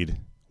 6 seed,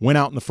 went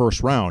out in the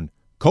first round.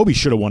 Kobe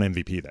should have won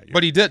MVP that year.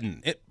 But he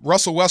didn't.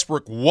 Russell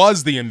Westbrook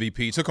was the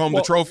MVP, took home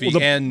the trophy,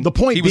 and the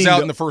point he was being,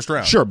 out in the first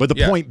round. Sure, but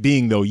the point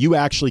being, though, you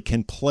actually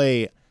can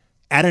play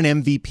at an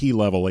MVP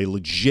level, a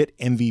legit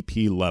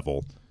MVP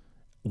level,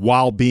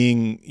 while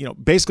being,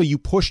 basically you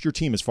pushed your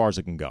team as far as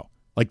it can go.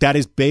 Like, that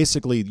is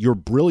basically your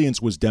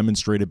brilliance was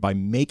demonstrated by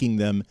making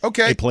them a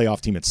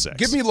playoff team at 6.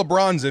 Give me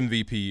LeBron's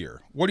MVP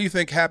year. What do you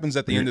think happens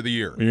at the end of the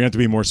year? You're going to have to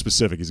be more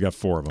specific. He's got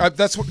 4 of them.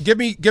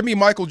 Give me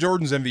Michael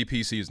Jordan's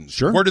MVP seasons.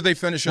 Sure. Where did they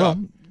finish up?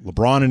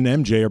 LeBron and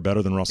MJ are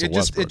better than Russell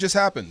Westbrook. It just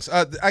happens.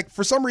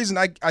 For some reason,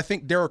 I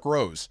think Derrick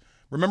Rose.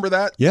 Remember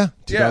that? Yeah,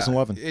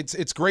 2011. Yeah,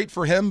 it's great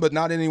for him, but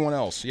not anyone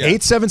else. Yeah.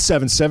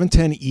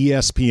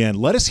 877-710-ESPN.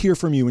 Let us hear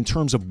from you in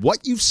terms of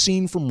what you've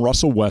seen from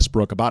Russell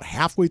Westbrook about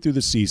halfway through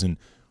the season.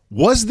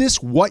 Was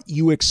this what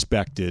you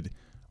expected?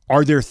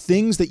 Are there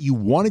things that you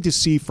wanted to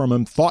see from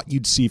him, thought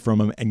you'd see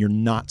from him, and you're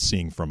not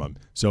seeing from him?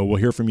 So we'll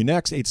hear from you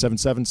next.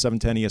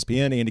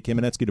 877-710-ESPN. Andy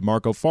Kamenetsky,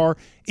 DeMarco Farr,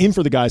 in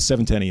for the guys,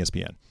 710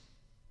 ESPN.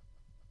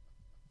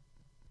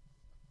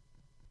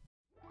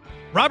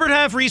 Robert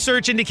Half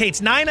research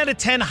indicates 9 out of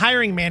 10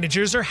 hiring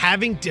managers are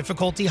having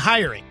difficulty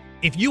hiring.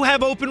 If you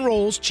have open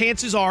roles,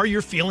 chances are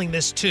you're feeling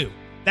this too.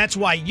 That's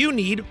why you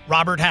need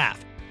Robert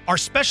Half. Our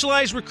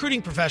specialized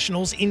recruiting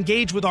professionals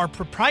engage with our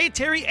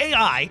proprietary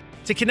AI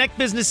to connect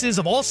businesses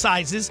of all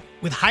sizes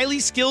with highly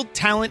skilled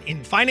talent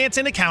in finance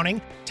and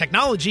accounting,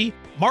 technology,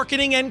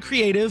 marketing and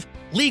creative,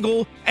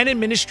 legal, and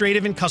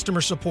administrative and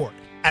customer support.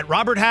 At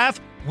Robert Half,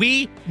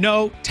 we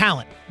know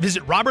talent.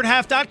 Visit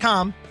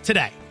roberthalf.com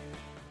today.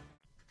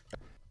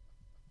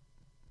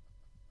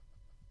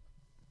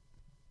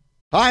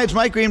 Hi, it's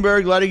Mike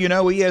Greenberg letting you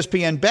know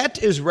ESPN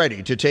Bet is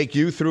ready to take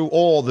you through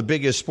all the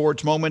biggest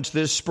sports moments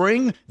this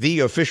spring. The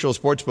official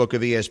sportsbook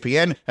of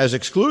ESPN has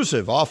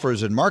exclusive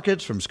offers and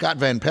markets from Scott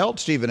Van Pelt,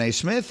 Stephen A.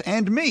 Smith,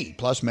 and me,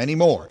 plus many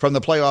more. From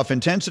the playoff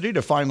intensity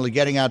to finally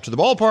getting out to the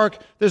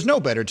ballpark, there's no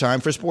better time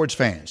for sports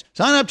fans.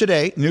 Sign up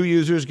today. New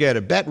users get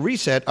a bet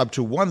reset up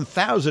to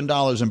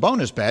 $1,000 in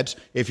bonus bets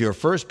if your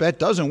first bet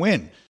doesn't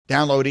win.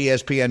 Download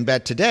ESPN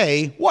Bet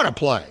today. What a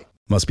play.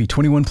 Must be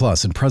 21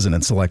 plus and present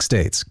in select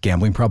states.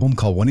 Gambling problem?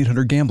 Call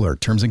 1-800-GAMBLER.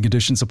 Terms and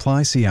conditions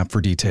apply. See app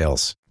for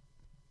details.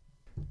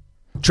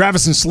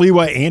 Travis and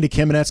Sliwa, Andy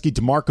Kamenetsky,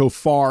 DeMarco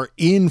Farr,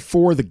 in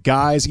for the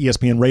guys.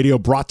 ESPN Radio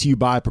brought to you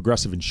by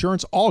Progressive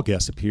Insurance. All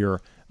guests appear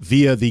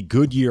via the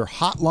Goodyear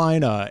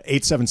hotline,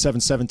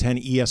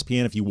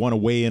 877-710-ESPN. If you want to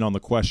weigh in on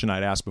the question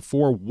I'd asked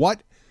before,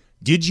 what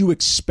did you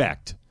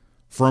expect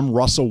from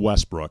Russell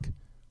Westbrook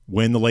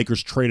when the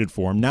Lakers traded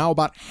for him? Now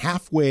about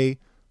halfway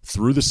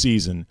through the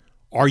season,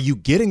 are you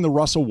getting the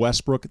Russell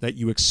Westbrook that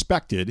you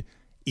expected?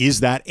 Is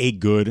that a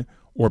good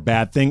or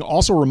bad thing?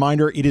 Also, a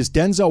reminder, it is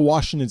Denzel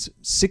Washington's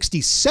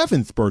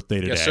 67th birthday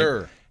today. Yes,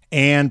 sir.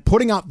 And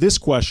putting out this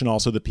question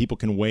also that people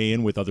can weigh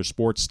in with other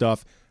sports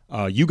stuff.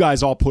 You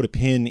guys all put a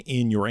pin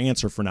in your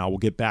answer for now. We'll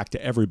get back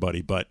to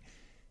everybody. But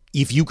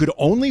if you could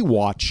only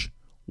watch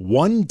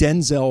one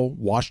Denzel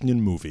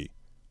Washington movie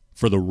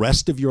for the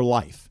rest of your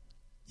life,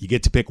 you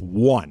get to pick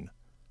one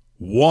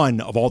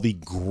of all the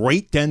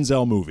great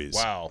Denzel movies.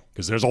 Wow.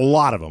 Because there's a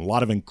lot of them, a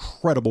lot of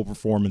incredible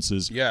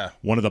performances. Yeah.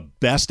 One of the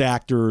best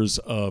actors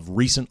of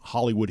recent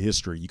Hollywood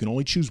history. You can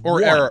only choose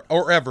one.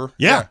 Or ever.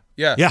 Yeah.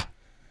 Yeah.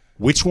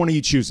 Which one are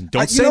you choosing?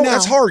 Don't say now.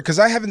 that's That's hard because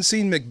I haven't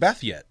seen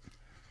Macbeth yet.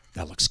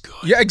 That looks good.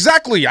 Yeah,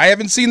 exactly. I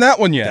haven't seen that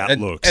one yet.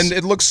 And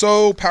it looks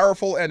so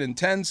powerful and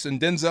intense.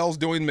 And Denzel's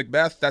doing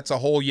Macbeth. That's a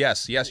whole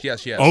yes.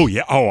 Oh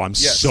yeah. Oh, I'm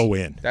so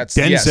in. That's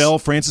Denzel,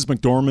 yes. Frances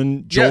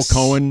McDormand, Joel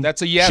Cohen.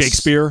 That's a yes.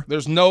 Shakespeare.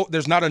 There's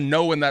not a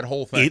no in that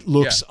whole thing. It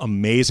looks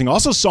amazing.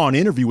 Also saw an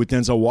interview with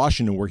Denzel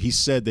Washington where he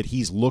said that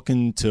he's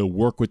looking to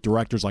work with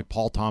directors like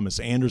Paul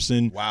Thomas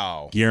Anderson.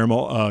 Wow.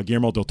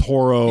 Guillermo del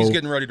Toro. He's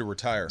getting ready to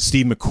retire.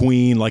 Steve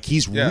McQueen. Like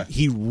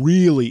he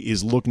really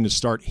is looking to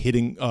start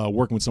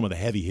working with some of the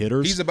heavy hitters.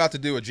 He's about to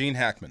do a Gene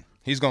Hackman.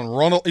 He's going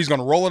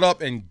to roll it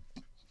up and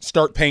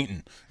start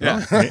painting.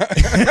 Yeah.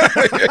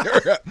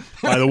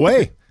 By the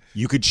way,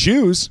 you could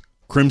choose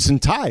Crimson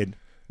Tide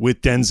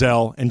with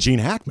Denzel and Gene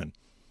Hackman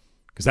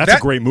because that's a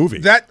great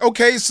movie.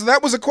 So that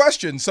was a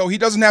question. So he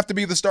doesn't have to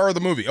be the star of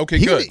the movie. Okay,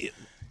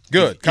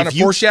 good. Kind of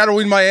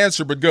foreshadowing my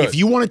answer, but good. If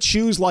you want to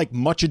choose like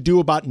Much Ado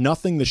About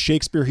Nothing, the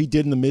Shakespeare he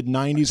did in the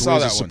mid-'90s, where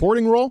he was a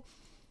supporting role.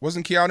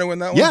 Wasn't Keanu in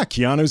that one? Yeah,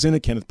 Keanu's in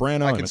it. Kenneth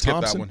Branagh. I can skip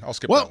Thompson. that one. I'll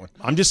skip that one.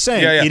 I'm just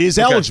saying, it is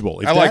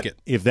eligible. I like it.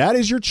 If that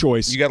is your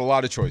choice. You got a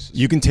lot of choices.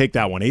 You can take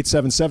that one.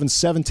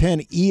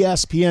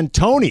 877-710-ESPN.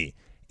 Tony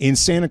in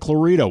Santa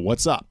Clarita,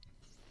 what's up?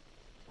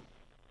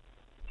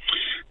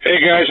 Hey,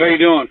 guys. How you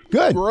doing?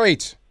 Good.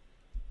 Great.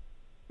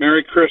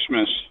 Merry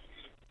Christmas.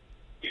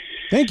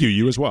 Thank you.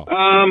 You as well.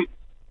 I'm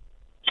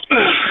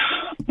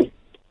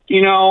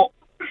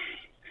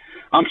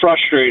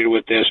frustrated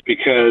with this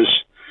because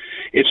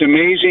it's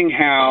amazing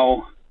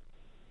how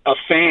a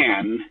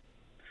fan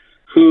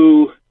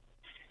who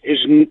is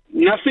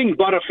nothing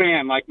but a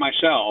fan like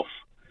myself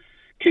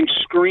can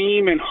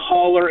scream and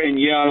holler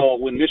and yell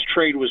when this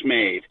trade was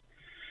made.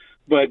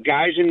 But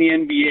guys in the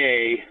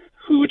NBA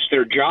who it's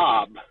their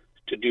job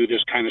to do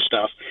this kind of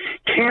stuff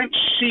can't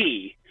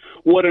see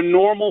what a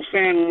normal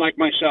fan like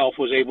myself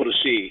was able to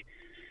see.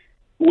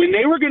 When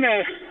there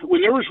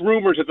was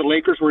rumors that the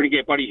Lakers were going to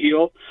get Buddy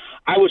Hield,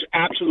 I was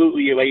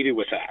absolutely elated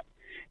with that.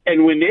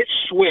 And when it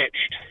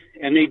switched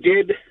and they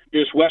did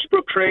this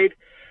Westbrook trade,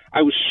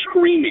 I was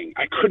screaming.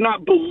 I could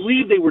not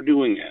believe they were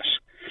doing this.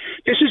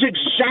 This is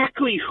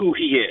exactly who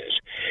he is.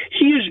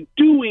 He is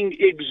doing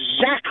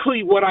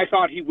exactly what I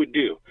thought he would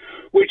do,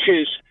 which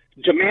is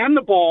demand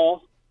the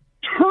ball,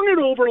 turn it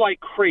over like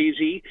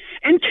crazy,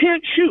 and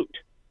can't shoot.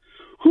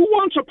 Who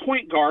wants a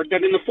point guard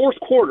that in the fourth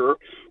quarter,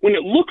 when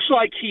it looks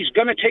like he's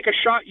going to take a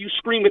shot, you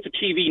scream at the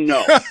TV,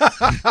 no?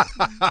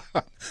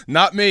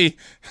 Not me.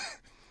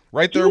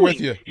 Right there with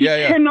you. He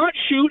cannot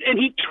shoot, and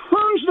he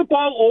turns the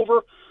ball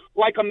over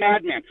like a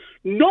madman.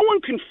 No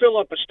one can fill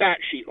up a stat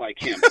sheet like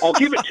him. I'll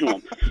give it to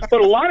him.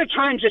 But a lot of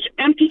times it's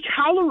empty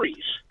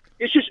calories.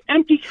 It's just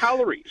empty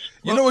calories.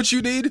 You know what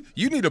you need?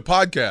 You need a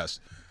podcast.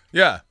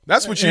 Yeah,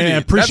 that's what you need. I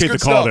appreciate the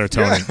call there,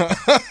 Tony. Yeah.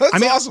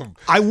 That's awesome.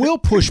 I will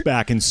push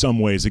back in some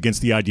ways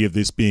against the idea of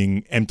this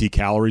being empty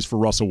calories for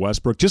Russell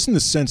Westbrook, just in the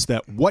sense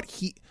that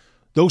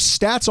those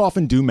stats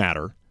often do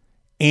matter,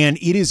 and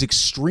it is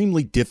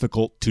extremely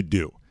difficult to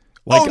do.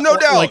 No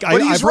doubt.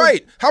 But he's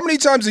right. How many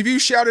times have you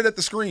shouted at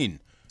the screen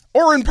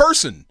or in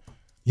person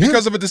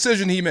because of a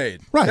decision he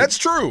made? Right. That's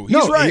true.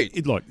 He's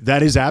right. Look,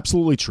 that is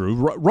absolutely true.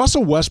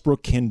 Russell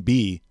Westbrook can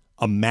be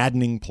a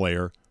maddening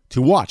player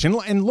to watch.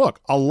 And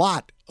look, a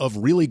lot of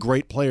really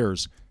great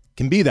players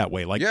can be that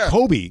way. Like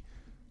Kobe,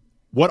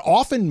 what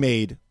often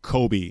made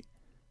Kobe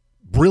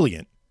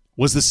brilliant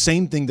was the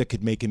same thing that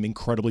could make him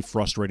incredibly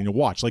frustrating to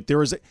watch. Like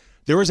there is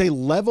a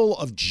level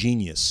of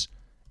genius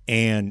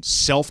and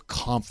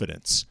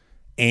self-confidence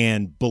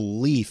and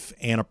belief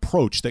and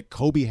approach that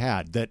Kobe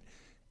had that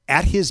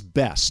at his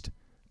best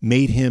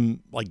made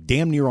him like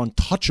damn near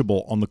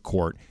untouchable on the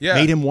court,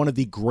 made him one of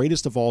the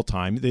greatest of all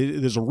time.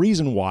 There's a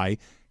reason why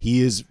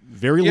he is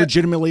very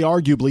legitimately,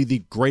 arguably, the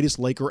greatest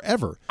Laker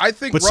ever. I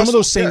think but some of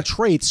those same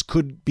traits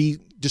could be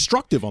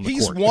destructive on the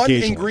court. He's one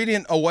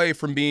ingredient away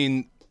from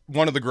being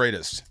one of the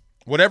greatest.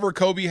 Whatever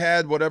Kobe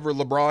had, whatever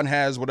LeBron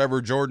has,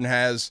 whatever Jordan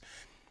has,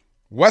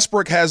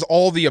 Westbrook has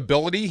all the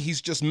ability.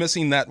 He's just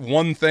missing that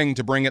one thing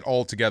to bring it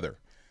all together.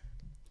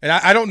 And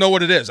I don't know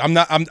what it is.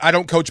 I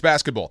don't coach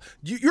basketball.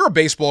 You're a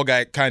baseball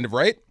guy, kind of,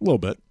 right? A little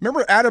bit.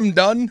 Remember Adam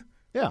Dunn?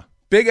 Yeah.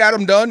 Big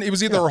Adam Dunn? It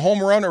was either a home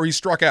run or he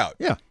struck out.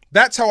 Yeah.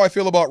 That's how I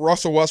feel about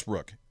Russell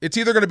Westbrook. It's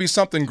either going to be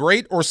something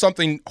great or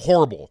something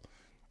horrible.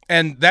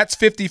 And that's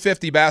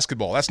 50-50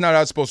 basketball. That's not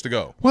how it's supposed to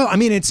go. Well, I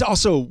mean, it's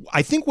also,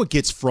 I think what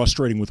gets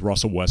frustrating with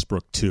Russell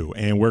Westbrook, too,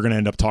 and we're going to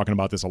end up talking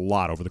about this a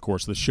lot over the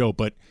course of the show,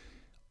 but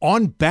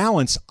on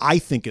balance, I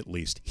think at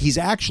least, he's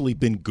actually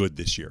been good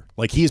this year.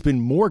 Like, he has been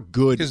more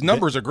good. His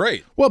numbers are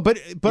great. Well, but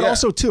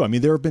also, too, I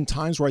mean, there have been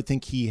times where I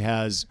think he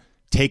has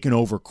taken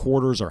over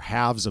quarters or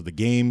halves of the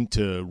game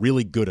to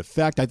really good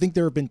effect. I think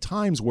there have been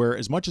times where,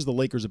 as much as the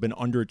Lakers have been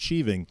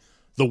underachieving,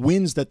 the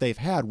wins that they've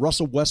had,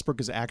 Russell Westbrook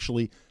has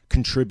actually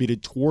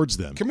contributed towards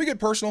them. Can we get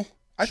personal?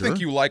 I think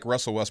you like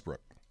Russell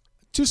Westbrook.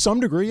 To some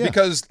degree, yeah.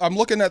 Because I'm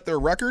looking at their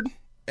record,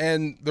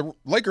 and the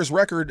Lakers'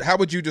 record, how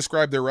would you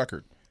describe their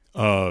record?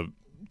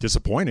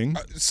 Disappointing.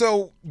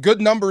 So good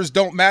numbers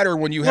don't matter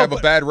when you have a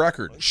bad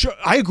record. Sure,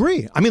 I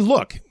agree. I mean,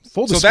 look,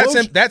 full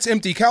disclosure. So that's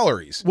empty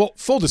calories. Well,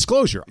 full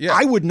disclosure,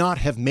 I would not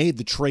have made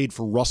the trade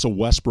for Russell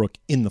Westbrook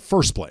in the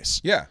first place.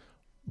 Yeah.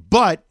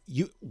 But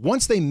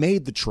once they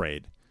made the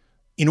trade,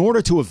 in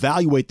order to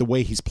evaluate the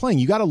way he's playing,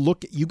 you got to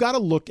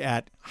look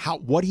at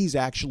what he's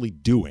actually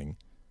doing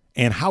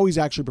and how he's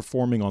actually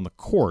performing on the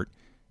court,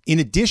 in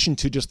addition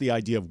to just the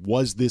idea of,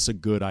 was this a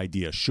good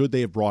idea? Should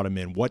they have brought him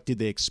in? What did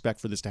they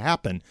expect for this to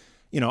happen?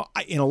 You know,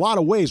 in a lot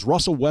of ways,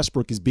 Russell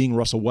Westbrook is being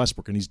Russell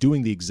Westbrook, and he's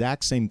doing the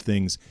exact same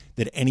things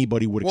that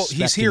anybody would expect him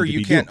to be doing. Well, he's here.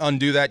 You can't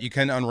undo that. You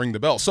can't unring the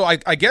bell. So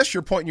I guess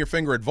you're pointing your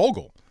finger at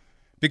Vogel,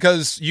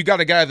 because you got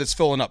a guy that's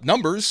filling up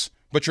numbers,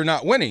 but you're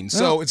not winning.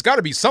 So it's got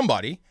to be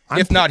somebody.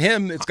 If not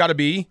him, it's got to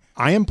be.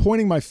 I am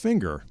pointing my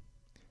finger,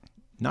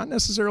 not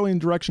necessarily in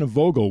the direction of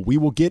Vogel. We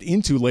will get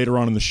into later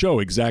on in the show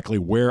exactly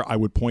where I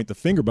would point the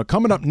finger. But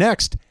coming up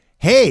next,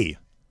 hey,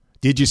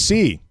 did you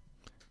see?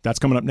 That's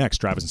coming up next.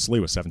 Travis and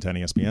Sliwa,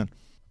 710 ESPN.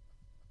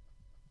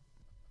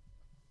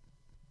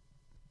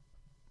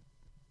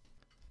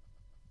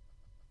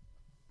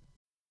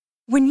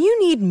 When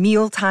you need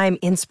mealtime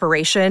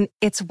inspiration,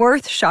 it's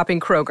worth shopping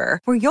Kroger,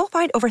 where you'll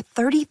find over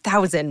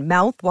 30,000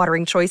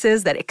 mouth-watering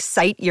choices that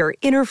excite your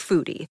inner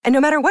foodie. And no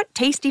matter what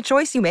tasty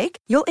choice you make,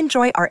 you'll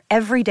enjoy our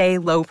everyday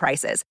low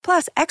prices,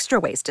 plus extra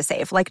ways to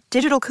save, like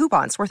digital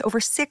coupons worth over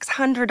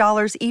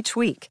 $600 each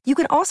week. You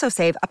can also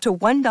save up to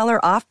 $1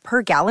 off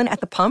per gallon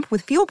at the pump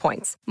with fuel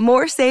points.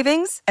 More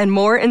savings and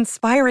more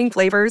inspiring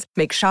flavors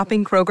make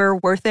shopping Kroger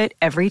worth it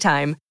every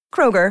time.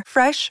 Kroger,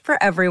 fresh for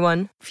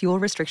everyone. Fuel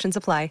restrictions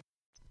apply.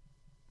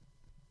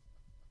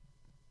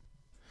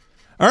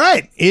 All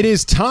right, it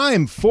is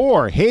time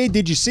for Hey,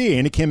 Did You See?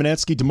 Andy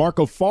Kamenetsky,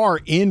 DeMarco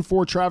Farr in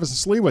for Travis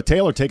and Sliwa.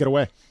 Taylor, take it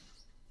away.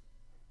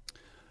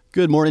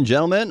 Good morning,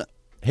 gentlemen.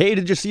 Hey,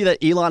 did you see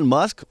that Elon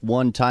Musk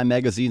won Time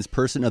Magazine's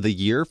Person of the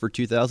Year for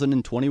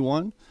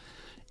 2021?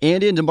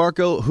 Andy and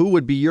DeMarco, who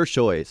would be your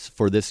choice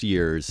for this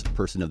year's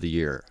Person of the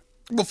Year?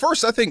 Well,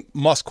 first, I think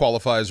Musk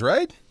qualifies,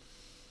 right?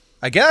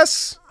 I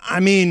guess. I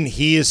mean,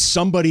 he is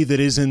somebody that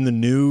is in the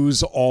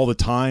news all the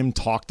time,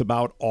 talked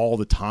about all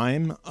the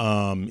time.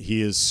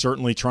 He is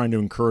certainly trying to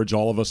encourage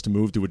all of us to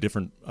move to a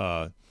different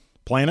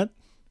planet.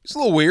 It's a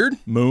little weird.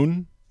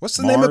 Moon. What's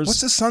the Mars. name?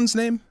 What's his son's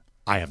name?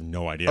 I have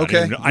no idea.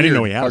 Okay. I didn't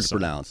know he had Hard a to son.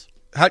 pronounce.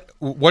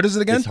 What is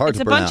it again? It's hard It's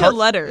to a bunch pronounce. of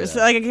letters.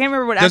 Like I can't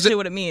remember what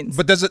what it means.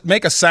 But does it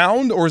make a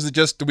sound, or is it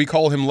just, do we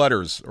call him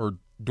letters or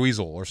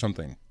Dweezil or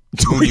something?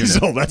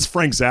 Dweezil, that's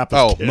Frank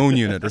Zappa's kid. Moon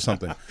Unit or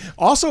something.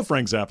 Also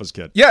Frank Zappa's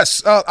kid.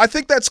 Yes, I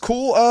think that's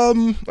cool.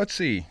 Let's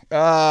see.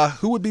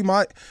 Who would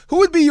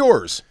be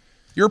yours?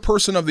 Your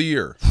person of the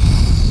year.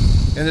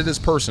 And it is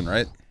person,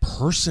 right?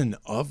 Person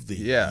of the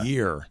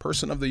year.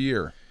 Person of the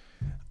year.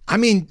 I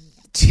mean,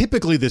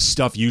 typically this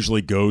stuff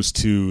usually goes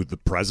to the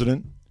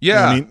president.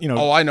 Yeah. You know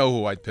what I mean, I know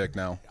who I'd pick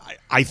now.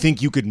 I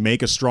think you could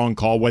make a strong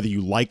call, whether you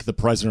like the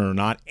president or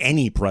not,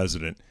 any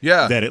president.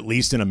 Yeah. That at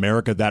least in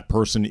America, that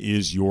person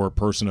is your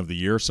person of the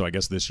year. So I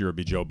guess this year it'd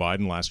be Joe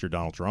Biden, last year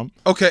Donald Trump.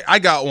 Okay, I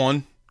got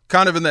one.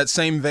 Kind of in that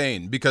same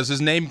vein, because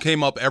his name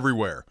came up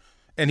everywhere.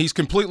 And he's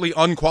completely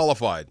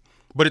unqualified,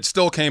 but it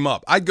still came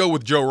up. I'd go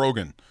with Joe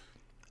Rogan.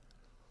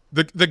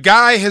 The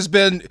guy he's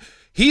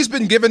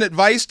been given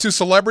advice to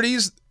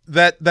celebrities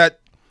that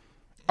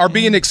are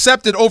being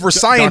accepted over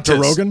scientists.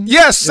 Dr. Rogan?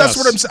 Yes, that's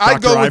what I'm saying.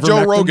 I'd go with Joe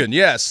Ivermectin? Rogan.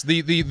 Yes,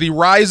 the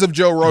rise of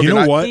Joe Rogan. You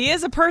know what? He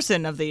is a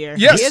person of the year.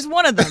 Yes. He is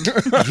one of them.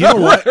 You know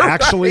what?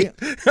 Actually,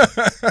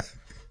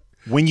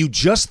 when you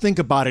just think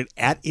about it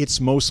at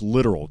its most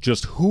literal,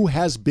 just who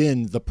has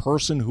been the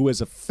person who has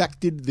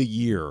affected the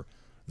year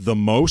the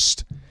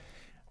most,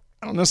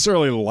 I don't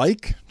necessarily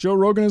like Joe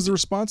Rogan as the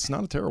response. It's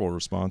not a terrible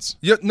response.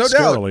 Yeah, no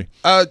Scarily.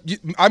 doubt.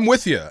 I'm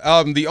with you.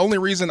 The only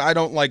reason I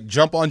don't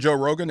jump on Joe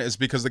Rogan is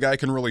because the guy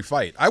can really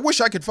fight. I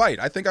wish I could fight.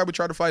 I think I would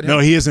try to fight him. No,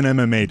 he is an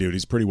MMA dude.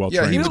 He's pretty well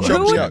Yeah, trained. he as would my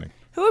choke me out. understanding.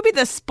 Who would be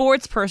the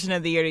sports person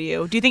of the year to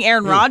you? Do you think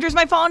Aaron Rodgers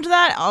might fall into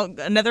that?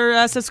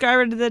 Another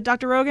subscriber to the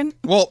Dr. Rogan?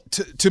 Well,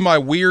 to my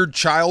weird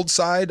child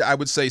side, I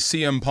would say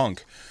CM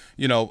Punk.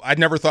 You know, I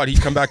never thought he'd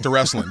come back to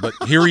wrestling, but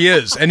here he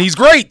is, and he's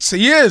great.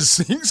 He is.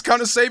 He's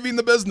kind of saving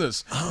the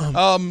business.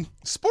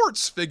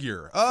 Sports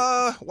figure.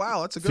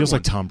 Wow, that's a good Feels one.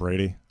 like Tom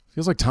Brady.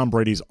 Feels like Tom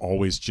Brady's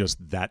always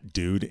just that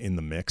dude in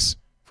the mix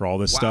for all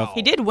this stuff.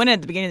 He did win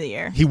at the beginning of the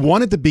year. He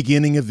won at the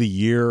beginning of the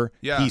year.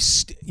 Yeah.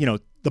 He's,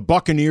 the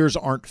Buccaneers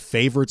aren't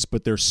favorites,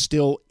 but they're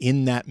still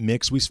in that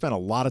mix. We spent a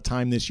lot of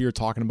time this year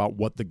talking about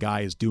what the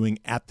guy is doing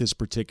at this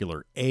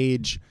particular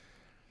age.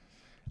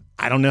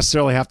 I don't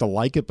necessarily have to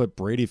like it, but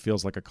Brady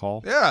feels like a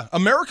call. Yeah,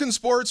 American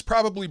sports,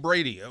 probably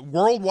Brady.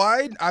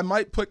 Worldwide, I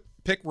might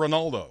pick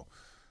Ronaldo.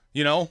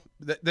 You know,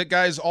 that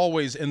guy's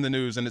always in the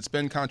news, and it's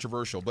been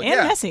controversial. But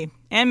Messi.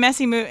 And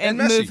Messi move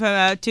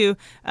to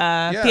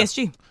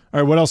PSG. All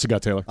right, what else you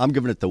got, Taylor? I'm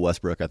giving it to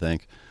Westbrook, I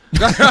think.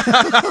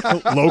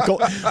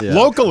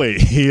 Locally,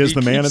 he is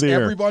the man of the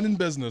year. Everyone in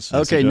business.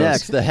 Okay,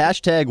 next, the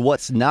hashtag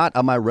what's not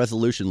on my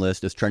resolution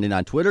list is trending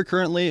on Twitter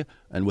currently.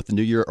 And with the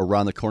new year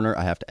around the corner,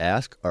 I have to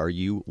ask, are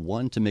you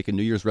one to make a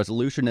New Year's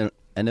resolution?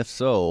 And if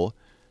so,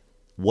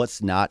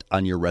 what's not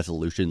on your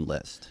resolution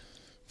list?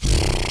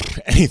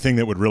 Anything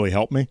that would really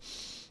help me.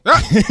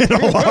 In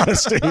all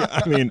honesty,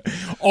 I mean,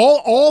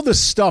 all the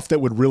stuff that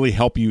would really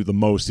help you the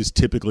most is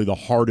typically the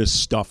hardest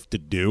stuff to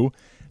do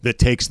that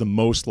takes the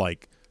most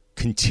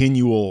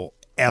continual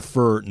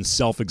effort and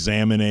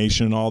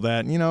self-examination and all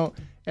that. And,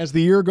 as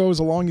the year goes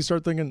along, you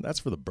start thinking, that's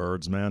for the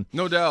birds, man.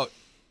 No doubt.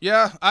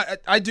 Yeah,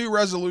 I do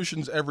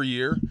resolutions every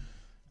year.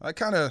 I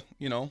kind of,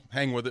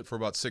 hang with it for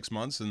about 6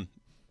 months and,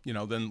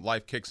 then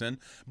life kicks in.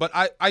 But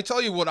I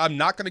tell you what I'm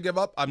not going to give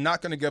up. I'm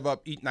not going to give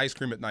up eating ice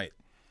cream at night.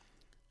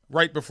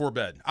 Right before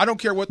bed. I don't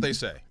care what they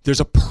say. There's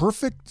a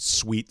perfect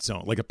sweet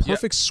zone, like a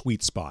perfect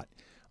sweet spot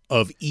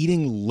of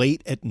eating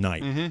late at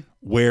night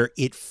where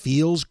it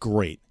feels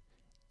great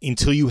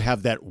until you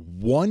have that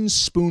one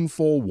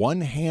spoonful,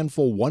 one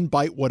handful, one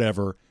bite,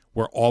 whatever,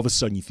 where all of a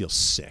sudden you feel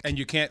sick. And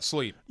you can't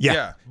sleep.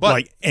 Yeah.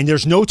 But and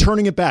there's no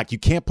turning it back. You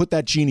can't put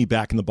that genie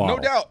back in the bottle.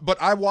 no doubt.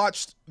 But I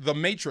watched The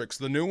Matrix,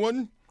 the new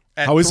one,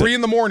 at How is 3 it?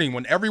 in the morning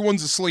when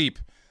everyone's asleep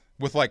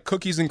with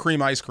cookies and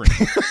cream ice cream.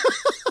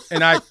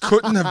 And I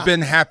couldn't have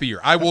been happier.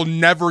 I will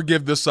never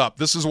give this up.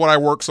 This is what I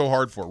work so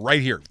hard for right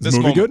here. This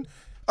movie moment. good?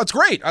 It's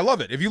great. I love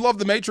it. If you love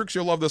The Matrix,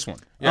 you'll love this one.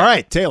 Yeah. All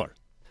right, Taylor.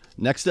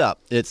 Next up,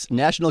 it's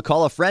National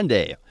Call a Friend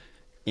Day.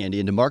 Andy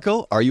and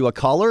DeMarco, are you a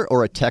caller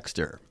or a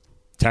texter?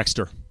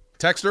 Texter.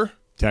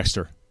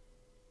 Texter?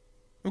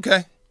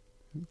 Okay.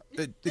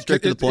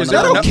 Straight to the point. Is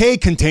there That enough- okay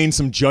contains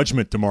some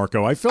judgment,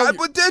 DeMarco. I felt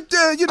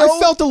I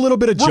felt a little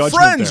bit of we're judgment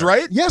friends, there.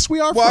 right? Yes, we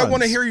are Well, friends. I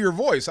want to hear your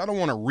voice. I don't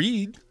want to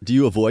read. Do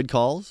you avoid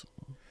calls?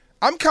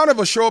 I'm kind of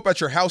a show up at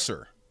your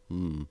houser.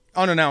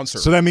 Unannouncer.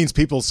 So that means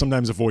people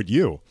sometimes avoid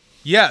you.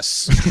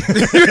 Yes.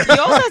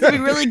 You also have to be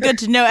really good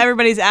to know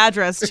everybody's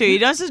address, too. You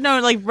don't just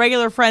know,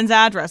 regular friends'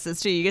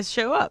 addresses, too. You just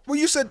show up. Well,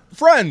 you said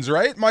friends,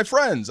 right? My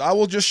friends. I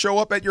will just show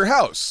up at your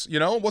house.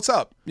 What's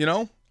up?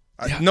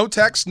 No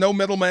text, no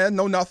middleman,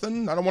 no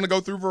nothing. I don't want to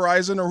go through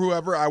Verizon or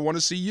whoever. I want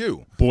to see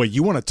you. Boy,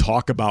 you want to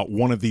talk about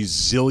one of these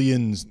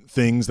zillion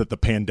things that the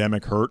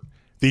pandemic hurt?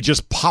 They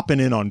just popping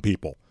in on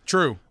people.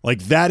 True.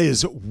 That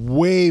is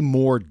way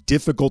more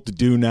difficult to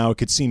do now. It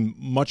could seem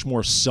much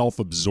more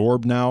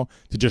self-absorbed now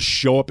to just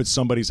show up at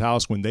somebody's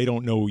house when they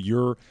don't know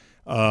your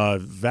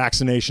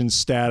vaccination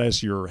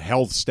status, your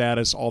health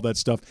status, all that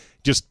stuff.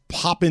 Just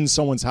pop in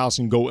someone's house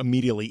and go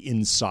immediately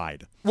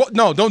inside. Well,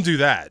 no, don't do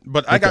that.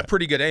 But I Okay. got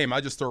pretty good aim.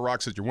 I just throw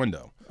rocks at your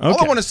window. All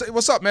Okay. I want to say,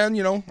 what's up, man?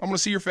 I want to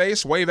see your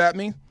face, wave at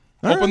me,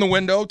 open the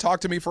window,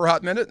 talk to me for a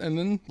hot minute, and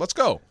then let's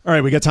go. All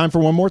right, we got time for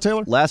one more,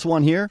 Taylor? Last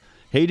one here.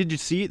 Hey, did you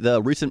see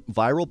the recent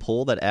viral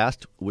poll that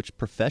asked which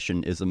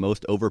profession is the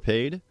most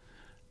overpaid?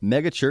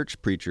 Mega church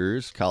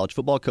preachers, college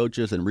football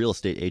coaches, and real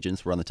estate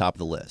agents were on the top of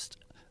the list.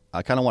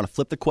 I kind of want to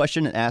flip the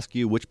question and ask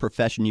you which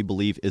profession you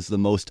believe is the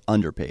most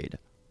underpaid.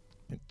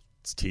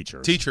 It's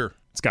teachers. Teacher.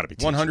 It's got to be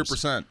teachers.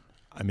 100%.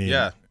 I mean,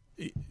 yeah.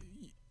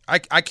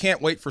 I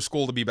can't wait for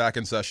school to be back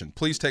in session.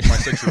 Please take my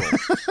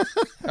 6-year-old.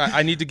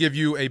 I need to give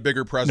you a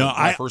bigger present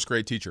for my first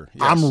grade teacher.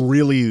 Yes. I'm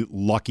really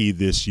lucky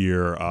this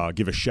year.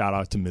 Give a shout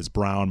out to Ms.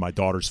 Brown, my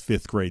daughter's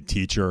 5th grade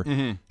teacher.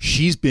 Mm-hmm.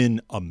 She's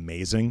been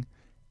amazing.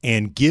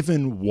 And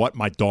given what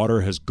my daughter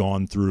has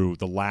gone through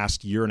the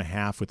last year and a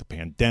half with the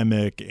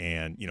pandemic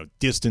and,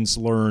 distance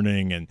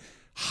learning and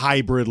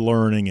hybrid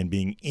learning and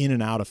being in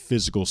and out of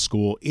physical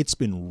school, it's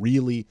been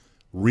really,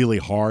 really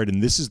hard.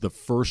 And this is the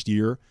first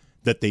year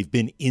that they've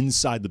been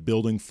inside the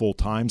building full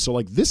time.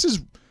 So, this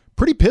is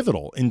pretty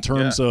pivotal in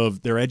terms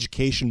of their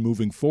education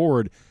moving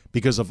forward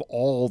because of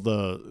all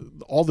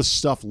the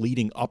stuff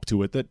leading up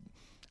to it that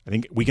I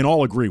think we can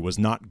all agree was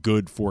not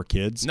good for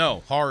kids.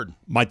 No, hard.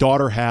 My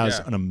daughter has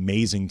an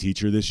amazing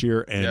teacher this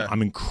year, and Yeah.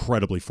 I'm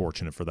incredibly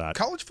fortunate for that.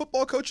 College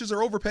football coaches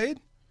are overpaid?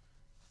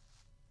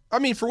 I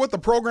mean, for what the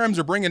programs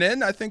are bringing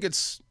in, I think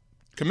it's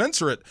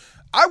commensurate.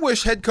 I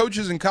wish head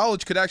coaches in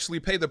college could actually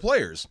pay the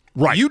players.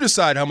 Right. You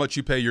decide how much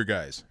you pay your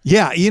guys.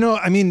 Yeah,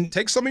 I mean,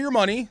 Take some of your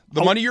money,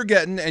 the money you're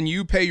getting, and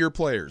you pay your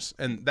players.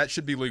 And that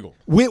should be legal.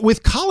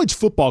 with college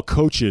football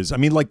coaches, I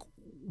mean,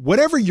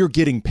 whatever you're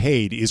getting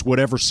paid is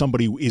whatever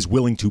somebody is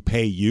willing to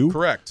pay you.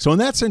 Correct. So in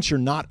that sense, you're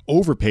not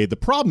overpaid. The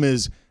problem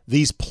is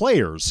these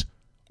players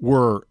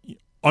were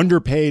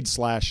underpaid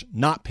 /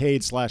 not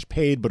paid /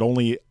 paid, but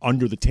only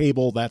under the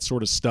table, that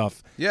sort of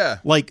stuff. Yeah.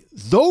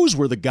 Those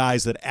were the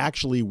guys that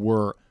actually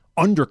were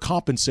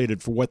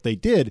undercompensated for what they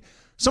did.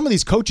 Some of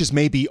these coaches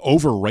may be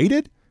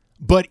overrated,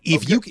 but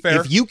if you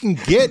can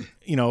get,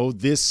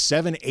 this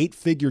 7-8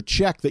 figure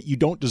check that you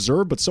don't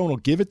deserve, but someone will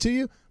give it to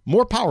you,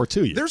 more power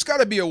to you. There's got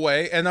to be a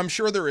way, and I'm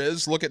sure there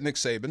is. Look at Nick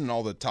Saban and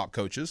all the top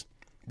coaches,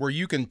 where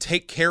you can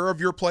take care of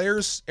your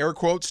players, air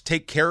quotes,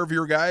 take care of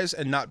your guys,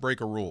 and not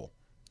break a rule.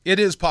 It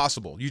is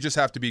possible. You just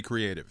have to be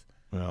creative.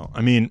 Well,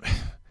 I mean,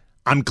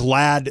 I'm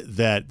glad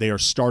that they are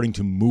starting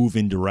to move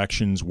in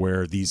directions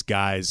where these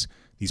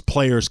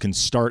players can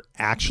start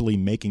actually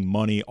making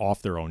money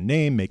off their own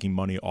name, making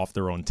money off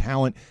their own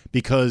talent,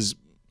 because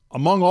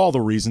among all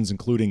the reasons,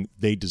 including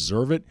they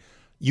deserve it,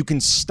 you can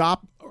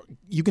stop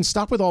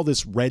with all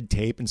this red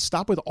tape and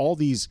stop with all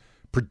these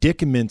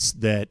predicaments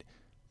that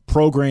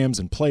programs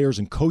and players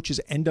and coaches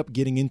end up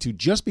getting into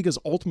just because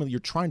ultimately you're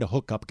trying to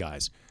hook up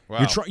guys.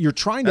 Wow. You're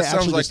trying to that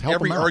actually sounds like just help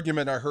every them out.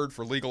 argument I heard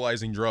for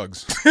legalizing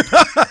drugs.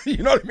 You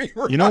know what I mean?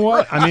 You know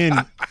what? I mean,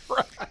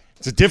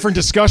 it's a different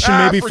discussion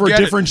maybe for a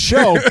different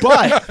show,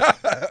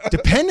 but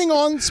depending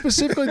on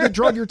specifically the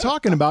drug you're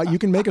talking about, you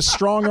can make a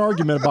strong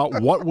argument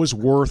about what was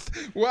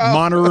worth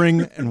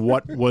monitoring and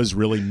what was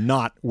really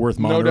not worth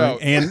monitoring.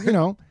 No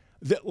doubt.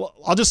 And,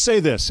 I'll just say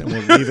this, and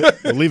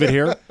we'll leave it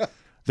here.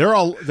 There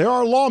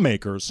are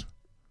lawmakers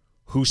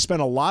who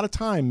spent a lot of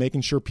time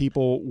making sure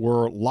people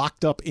were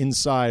locked up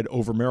inside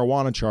over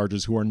marijuana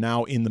charges who are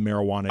now in the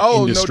marijuana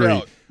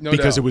industry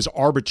because it was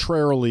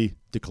arbitrarily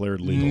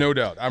declared legal. No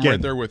doubt. I'm Again,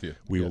 right there with you.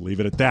 We will leave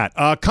it at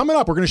that. Coming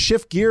up, we're going to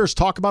shift gears,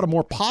 talk about a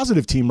more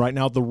positive team right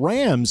now. The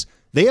Rams,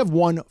 they have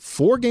won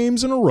 4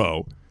 games in a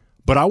row,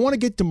 but I want to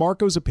get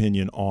DeMarco's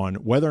opinion on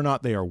whether or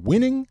not they are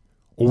winning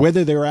or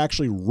whether they're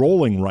actually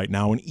rolling right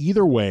now. And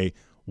either way,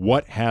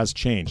 what has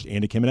changed?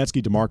 Andy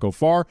Kamenetsky, DeMarco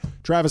Farr,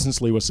 Travis and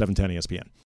Sliwa, 710 ESPN.